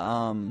for the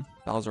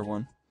Bowser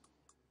one.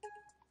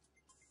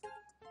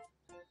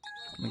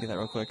 Let me get that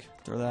real quick.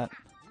 Throw that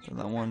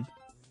one.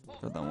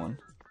 Throw that one.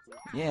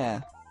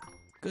 Yeah.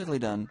 Goodly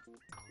done.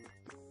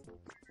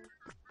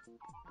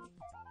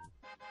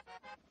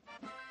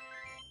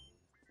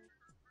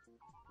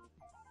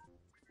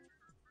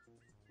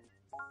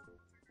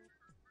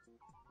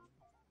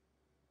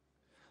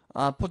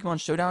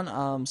 Pokemon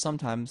Showdown,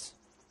 sometimes.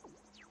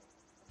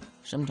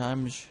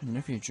 Sometimes in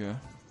the future.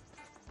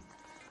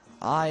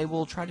 I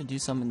will try to do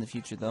some in the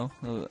future, though.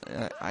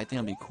 I think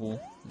it'll be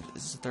cool.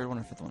 Is this the third one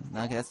or fifth one?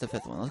 Okay, that's the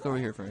fifth one. Let's go over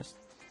here first.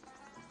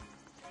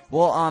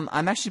 Well,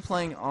 I'm actually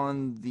playing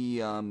on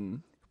the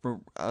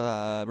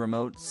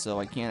remote, so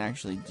I can't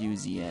actually do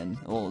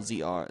ZN. Well,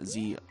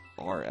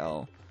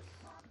 ZRL.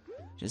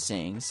 Just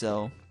saying.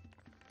 So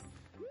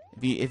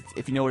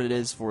if you know what it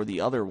is for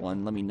the other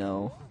one, let me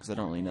know, because I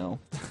don't really know.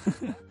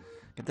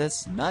 Get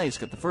this? Nice.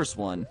 Got the first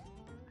one.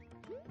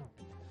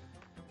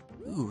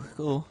 Ooh,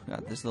 cool.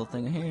 Got this little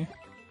thing here.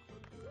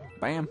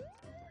 Bam.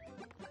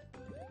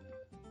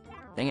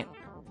 Dang it.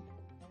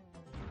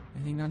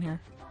 Anything down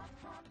here?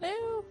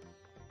 Hello?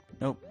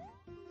 Nope.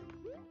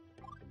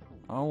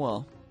 Oh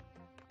well.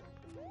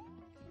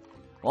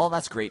 Well,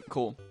 that's great.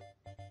 Cool.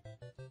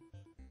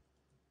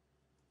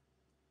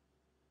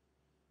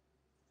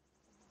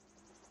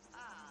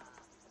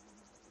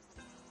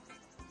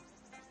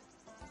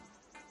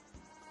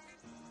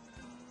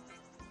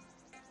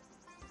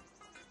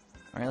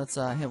 Alright, let's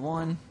hit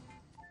one.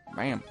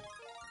 Bam.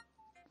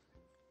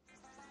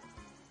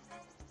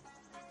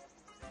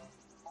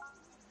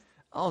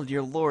 Oh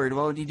dear lord,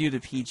 what would you do to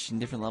Peach in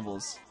different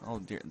levels? Oh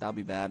dear, that'll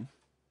be bad.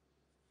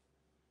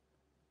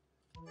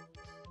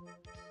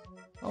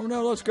 Oh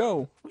no, let's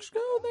go! Let's go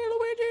there,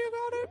 Luigi, you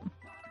got it!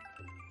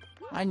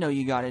 I know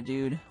you got it,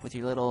 dude, with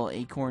your little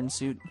acorn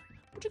suit.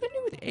 What you gonna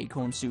do with the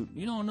acorn suit?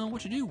 You don't know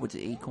what to do with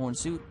the acorn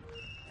suit.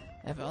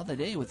 Every other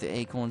day with the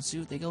acorn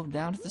suit, they go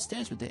down to the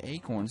stairs with the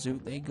acorn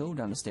suit. They go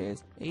down the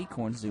stairs.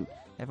 Acorn suit.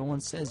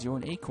 Everyone says you're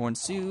an acorn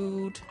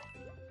suit.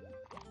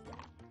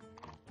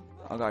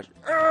 Oh gosh.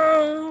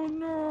 Oh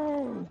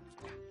no!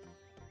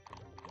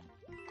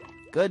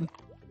 Good.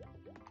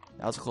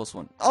 That was a close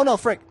one. Oh no,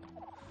 frick!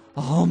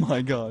 Oh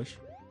my gosh.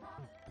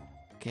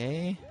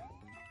 Okay.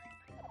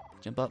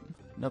 Jump up.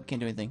 Nope, can't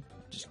do anything.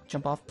 Just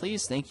jump off,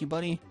 please. Thank you,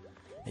 buddy.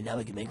 And now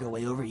we can make our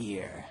way over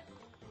here.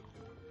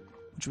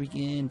 Which we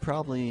can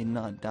probably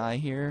not die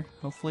here,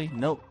 hopefully.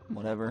 Nope,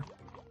 whatever.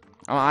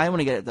 Oh, I want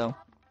to get it, though.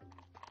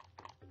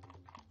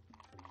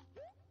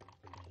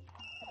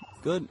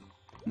 Good.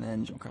 And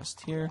then jump across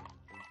here.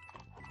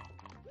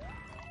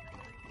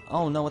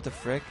 Oh, no, what the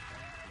frick?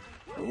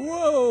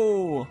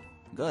 Whoa!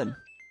 Good.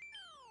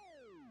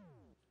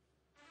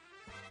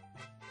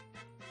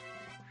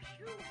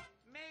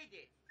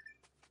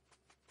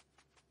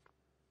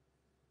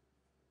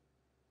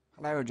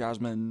 Hello,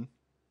 Jasmine.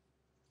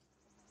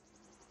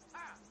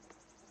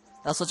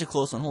 That was such a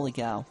close one, holy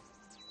cow.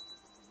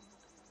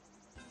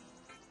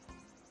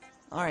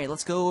 Alright,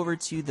 let's go over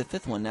to the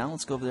 5th one now.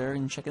 Let's go over there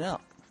and check it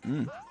out.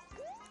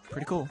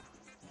 Pretty cool.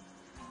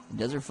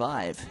 Desert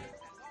 5.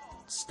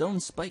 Stone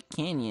Spike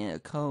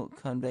Canyon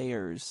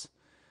conveyors.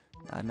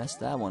 I messed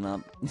that one up.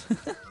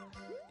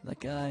 That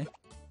guy.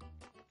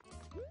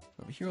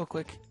 Over here real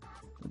quick.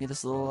 Look at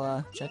this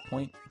little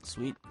checkpoint.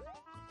 Sweet.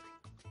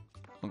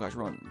 Oh gosh,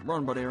 run.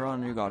 Run, buddy,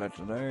 run. You got it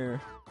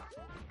there.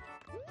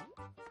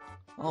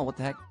 Oh, what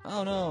the heck?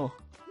 Oh no!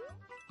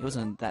 It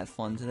wasn't that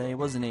fun today,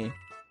 wasn't he?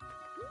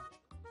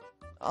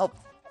 Oh!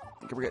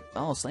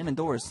 Oh, slamming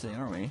doors today,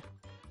 aren't we?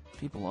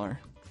 People are.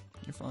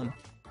 You're fun.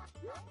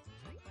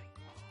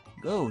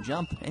 Go,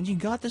 jump! And you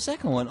got the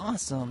second one!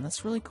 Awesome!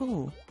 That's really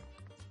cool!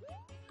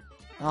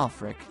 Oh,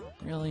 frick.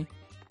 Really?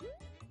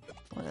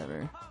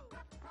 Whatever.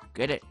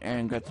 Get it,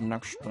 and get the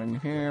next thing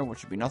here, which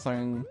should be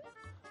nothing.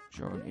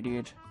 You're an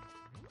idiot.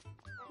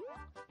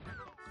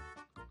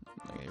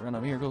 Okay, run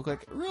over here real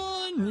quick.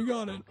 Run! You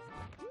got it!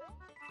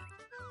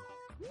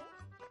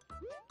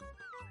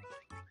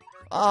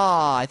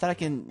 Ah, I thought I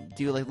can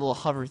do like a little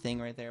hover thing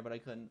right there, but I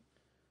couldn't.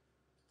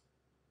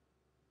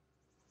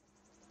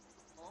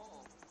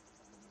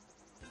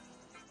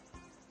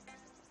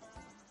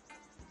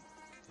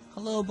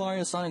 Hello,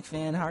 Mario Sonic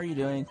fan. How are you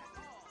doing?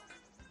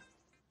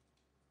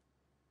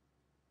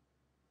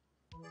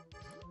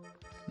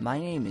 My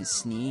name is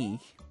Sneak.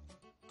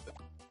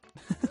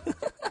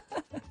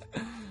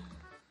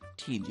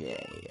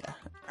 TJ.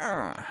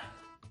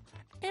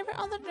 Every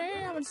other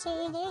day I would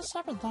say this,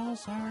 every day,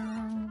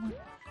 sir.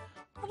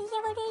 What is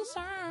every day,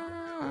 sir?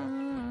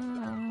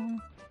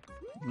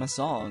 My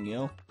song,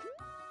 yo.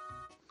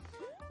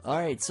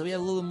 Alright, so we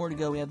have a little more to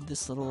go. We have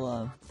this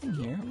little thing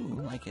here. Ooh,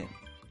 I like it.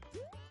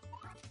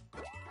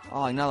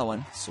 Oh, another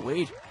one.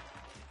 Sweet.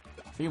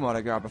 A few more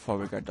to go before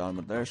we get done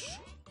with this.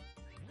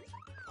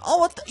 Oh,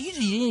 what the?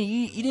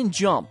 You didn't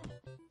jump.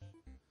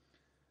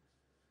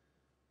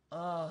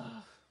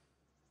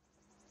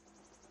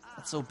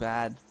 That's so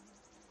bad.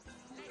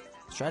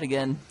 Let's try it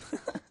again.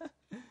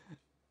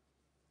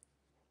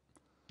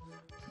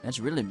 That's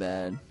really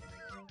bad.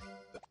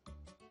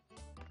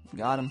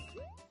 Got him.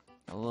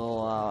 A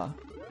little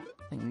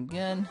thing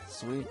again.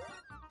 Sweet.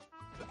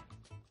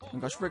 Oh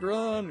gosh, frick,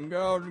 run!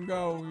 Go,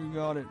 go, you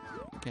got it.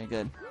 Okay,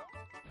 good.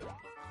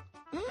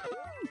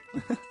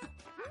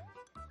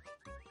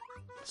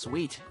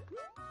 Sweet.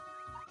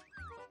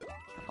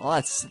 Oh,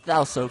 that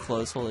was so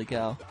close, holy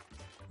cow.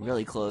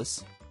 Really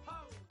close.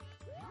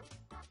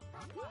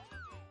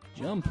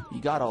 Jump.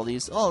 You got all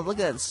these. Oh, look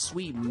at that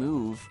sweet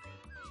move.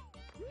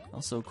 That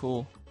was so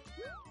cool.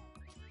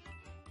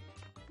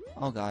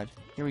 Oh god.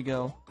 Here we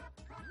go.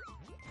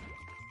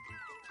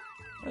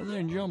 And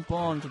then jump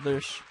onto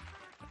this.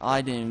 Oh,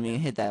 I didn't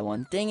even hit that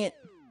one. Dang it.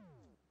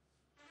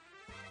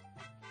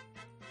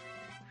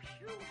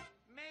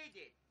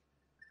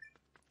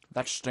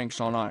 That stinks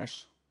so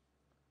nice.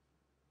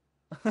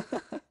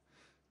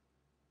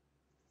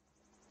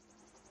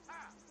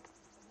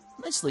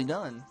 Nicely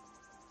done.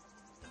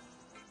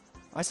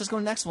 Alright, so let's go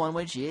to the next one,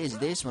 which is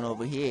this one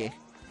over here.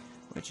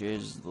 Which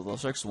is the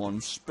sixth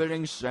one,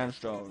 Spitting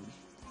Sandstones.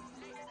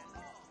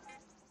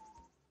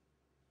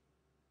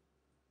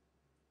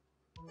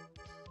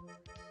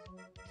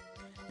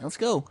 Let's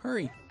go,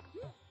 hurry.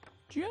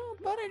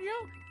 Jump, buddy,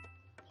 jump.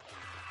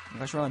 Oh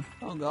gosh, run.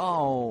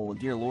 Oh,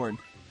 dear lord.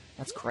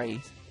 That's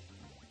crazy.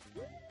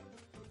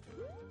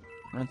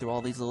 Running through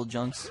all these little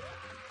junks.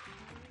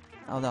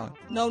 Oh no.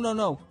 No, no,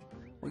 no.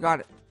 We got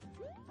it.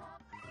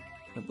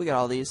 We got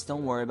all these.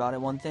 Don't worry about it.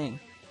 One thing.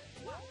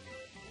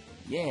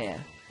 Yeah.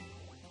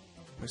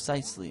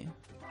 Precisely.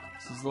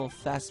 This is a little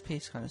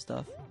fast-paced kind of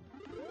stuff.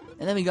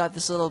 And then we got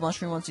this little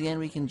mushroom once again.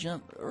 We can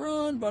jump.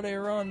 Run, buddy,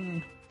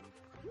 run.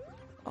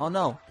 Oh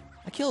no.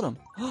 I killed him.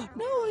 No,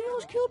 he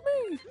almost killed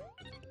me.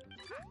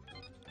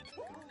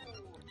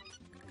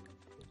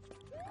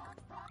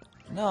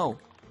 No.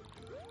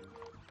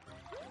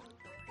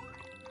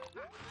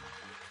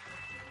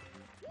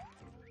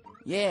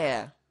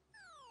 Yeah.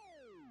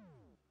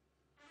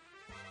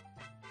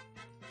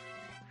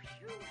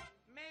 You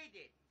made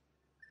it.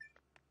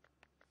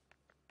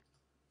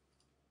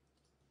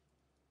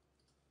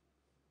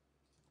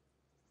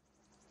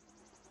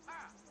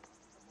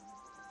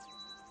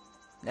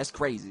 That's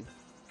crazy.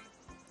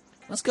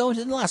 Let's go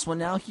into the last one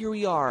now. Here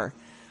we are.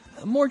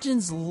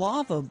 Morton's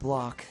Lava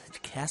Block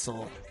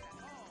Castle.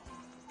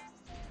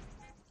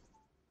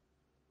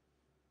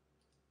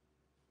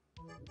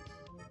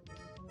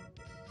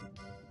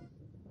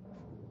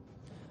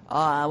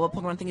 What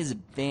Pokemon thing is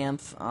it?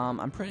 Banff.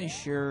 I'm pretty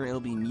sure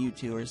it'll be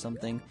Mewtwo or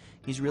something.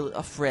 He's really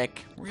a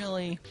frick.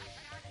 Really,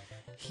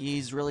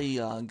 he's really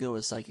good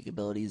with psychic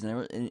abilities,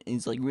 and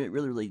he's like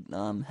really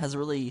has a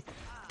really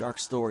dark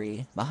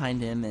story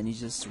behind him, and he's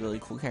just a really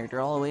cool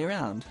character all the way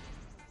around.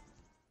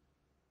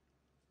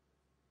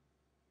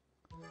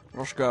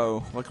 Let's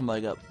go. Welcome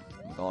leg up.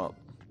 Going up.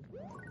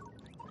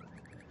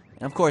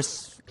 And of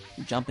course,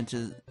 jump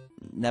into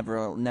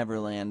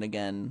Neverland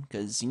again,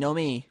 because you know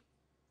me.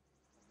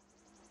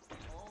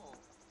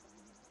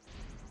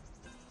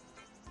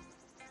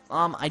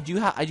 I do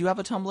have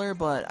a Tumblr,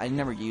 but I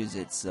never use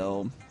it,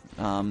 so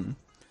I don't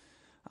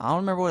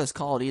remember what it's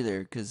called either,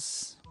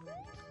 because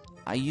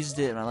I used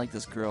it and I liked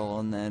this girl,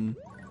 and then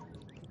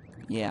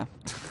yeah,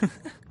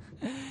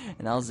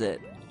 and that was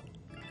it.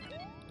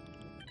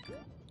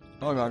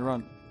 Oh god,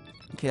 run!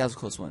 Okay, that was a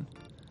close one.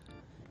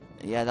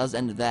 Yeah, that was the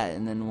end of that,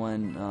 and then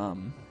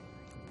when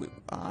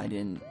I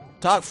didn't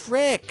talk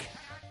frick,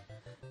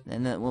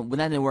 and then when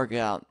that didn't work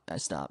out, I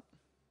stopped.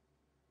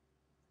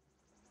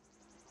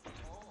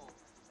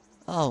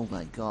 Oh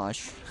my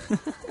gosh.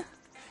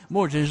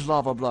 Morton's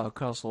Lava Block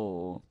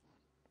Castle.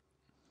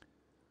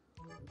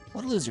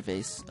 What a loser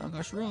face. Oh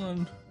gosh,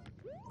 run.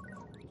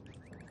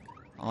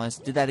 Oh, let's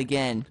do that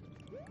again.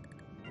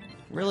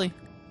 Really?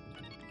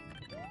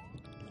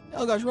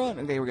 Oh gosh, run.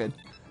 Okay, we're good.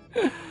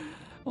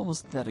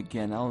 Almost did that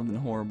again. That would have been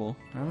horrible.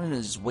 I'm gonna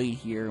just wait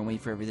here and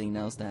wait for everything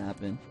else to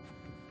happen.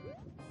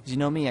 Because you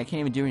know me, I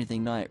can't even do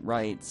anything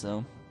right,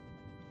 so.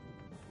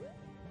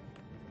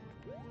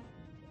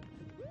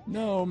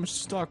 No, I'm a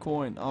star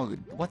coin. Oh,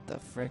 what the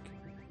frick?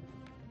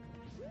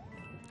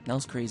 That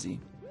was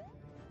crazy.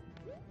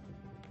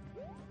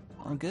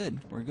 Oh, good.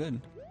 We're good.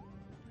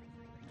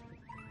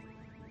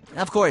 And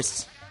of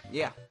course.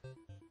 Yeah.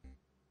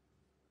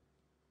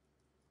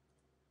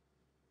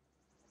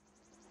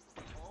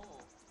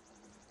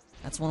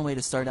 That's one way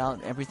to start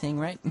out everything,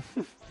 right?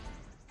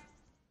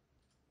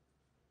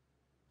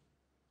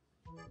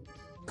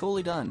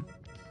 Coolly done.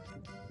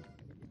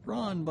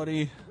 Run,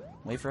 buddy.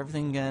 Wait for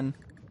everything again.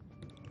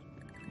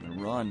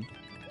 Run.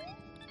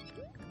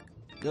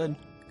 Good.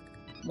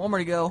 One more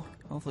to go.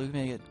 Hopefully we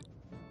can make it.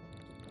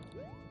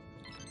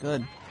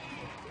 Good.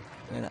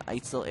 Got an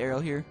ice little arrow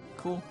here.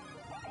 Cool.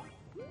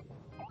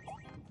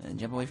 And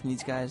jump away from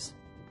these guys.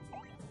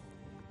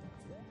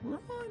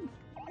 Run.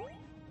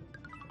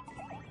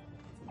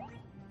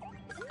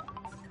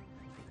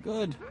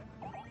 Good.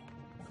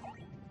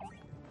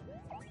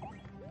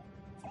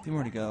 2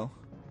 more to go.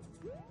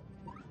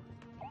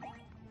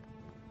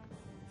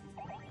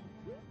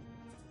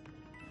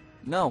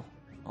 No!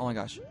 Oh my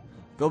gosh.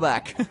 Go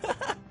back.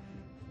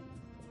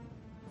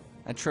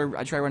 I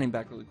try running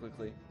back really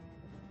quickly.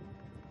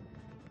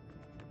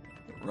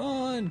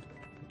 Run!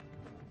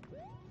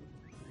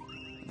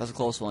 That's a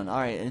close one.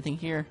 Alright, anything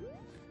here?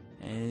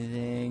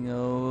 Anything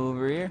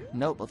over here?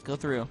 Nope, let's go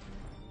through.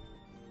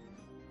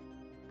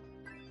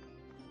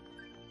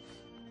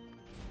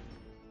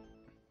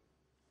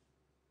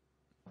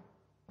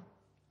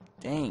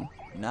 Dang,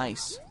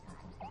 nice.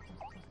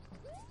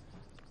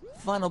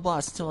 Final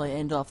boss until I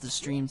end off the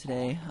stream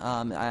today.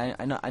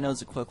 I know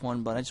it's a quick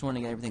one, but I just want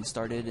to get everything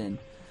started and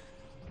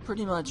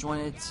pretty much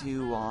wanted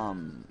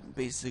to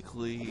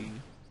basically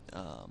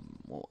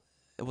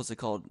what's it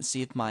called?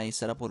 See if my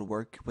setup would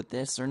work with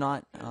this or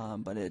not.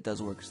 But it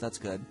does work, so that's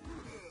good.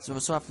 So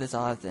after this,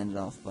 I'll have to end it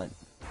off. But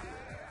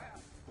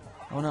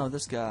oh no,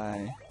 this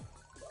guy.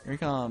 Here he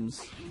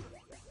comes.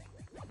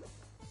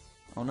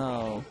 Oh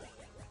no.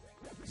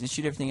 He's gonna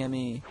shoot everything at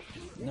me.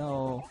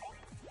 No.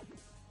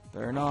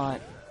 Better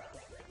not.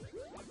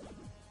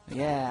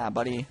 Yeah,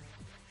 buddy.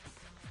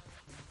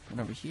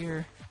 Went over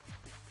here.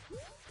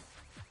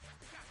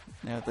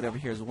 Now put it over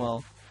here as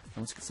well.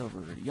 And let's get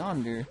over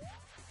yonder.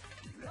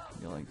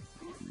 Go like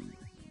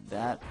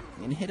that.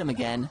 And hit him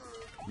again.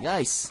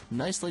 Nice.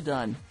 Nicely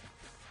done.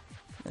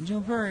 And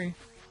jump hurry.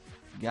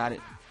 Got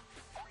it.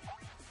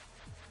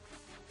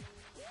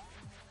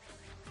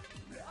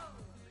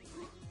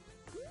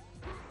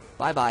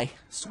 Bye-bye.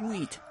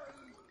 Sweet.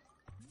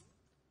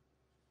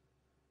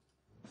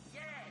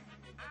 Yes,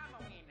 I'm a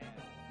winner.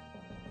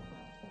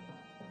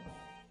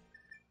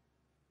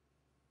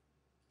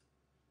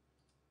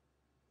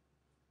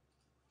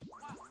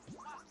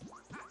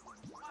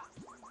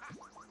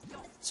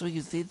 So we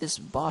can defeat this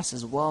boss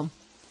as well.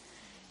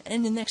 And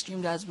in the next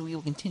stream, guys, we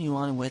will continue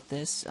on with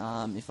this. If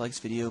you like this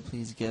video,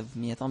 please give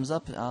me a thumbs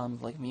up. If you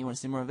like me and want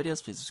to see more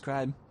videos, please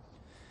subscribe.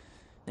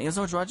 Thank you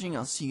so much for watching.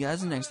 I'll see you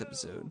guys in the next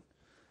episode.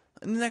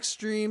 In the next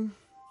stream.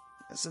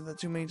 I said that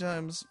too many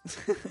times.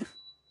 See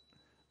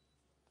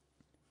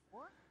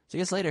you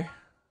guys later.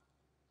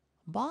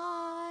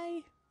 Bye.